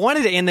 And I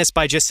wanted to end this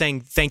by just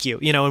saying thank you.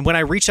 And when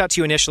I reached out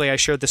to you initially, I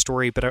shared the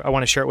story, but I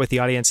want to share it with the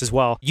audience as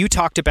well. You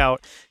talked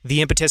about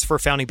the impetus for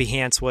founding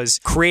Behance was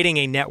creating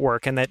a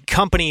network and that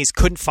companies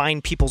couldn't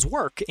find people's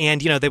work.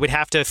 And, they would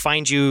have to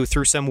find you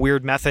through some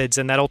weird methods.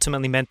 And that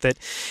ultimately meant that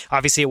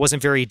obviously it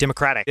wasn't very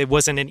democratic. It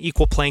wasn't an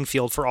equal playing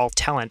field for all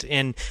talent.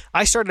 And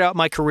I started out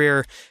my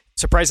career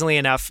surprisingly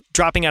enough,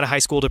 dropping out of high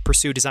school to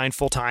pursue design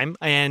full time.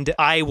 And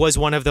I was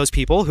one of those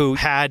people who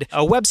had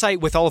a website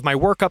with all of my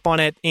work up on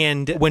it.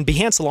 And when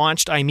Behance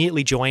launched, I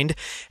immediately joined.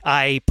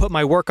 I put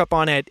my work up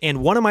on it,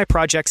 and one of my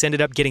projects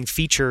ended up getting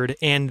featured.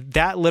 And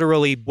that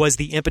literally was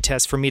the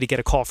impetus for me to get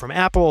a call from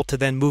Apple, to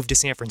then move to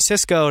San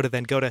Francisco, to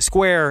then go to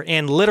Square.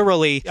 And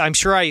literally, I'm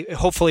sure I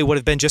hopefully would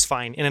have been just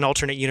fine in an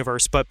alternate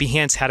universe, but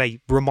Behance had a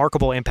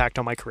remarkable impact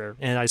on my career.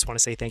 And I just want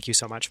to say thank you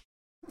so much.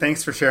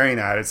 Thanks for sharing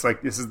that. It's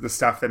this is the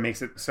stuff that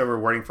makes it so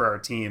rewarding for our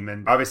team.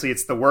 And obviously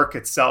it's the work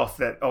itself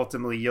that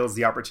ultimately yields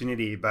the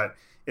opportunity, but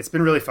it's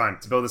been really fun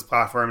to build this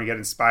platform and get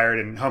inspired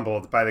and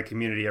humbled by the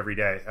community every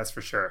day. That's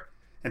for sure.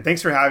 And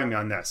thanks for having me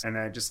on this. And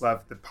I just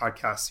love the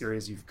podcast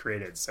series you've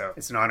created. So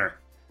it's an honor.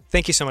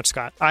 Thank you so much,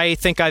 Scott. I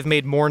think I've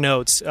made more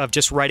notes of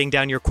just writing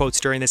down your quotes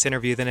during this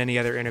interview than any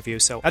other interview.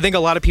 So I think a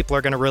lot of people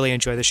are going to really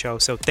enjoy the show.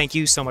 So thank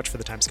you so much for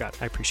the time, Scott.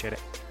 I appreciate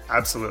it.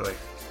 Absolutely.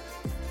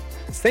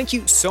 Thank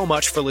you so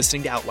much for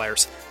listening to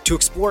Outliers. To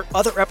explore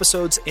other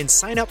episodes and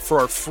sign up for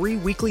our free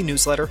weekly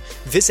newsletter,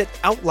 visit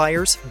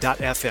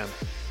outliers.fm.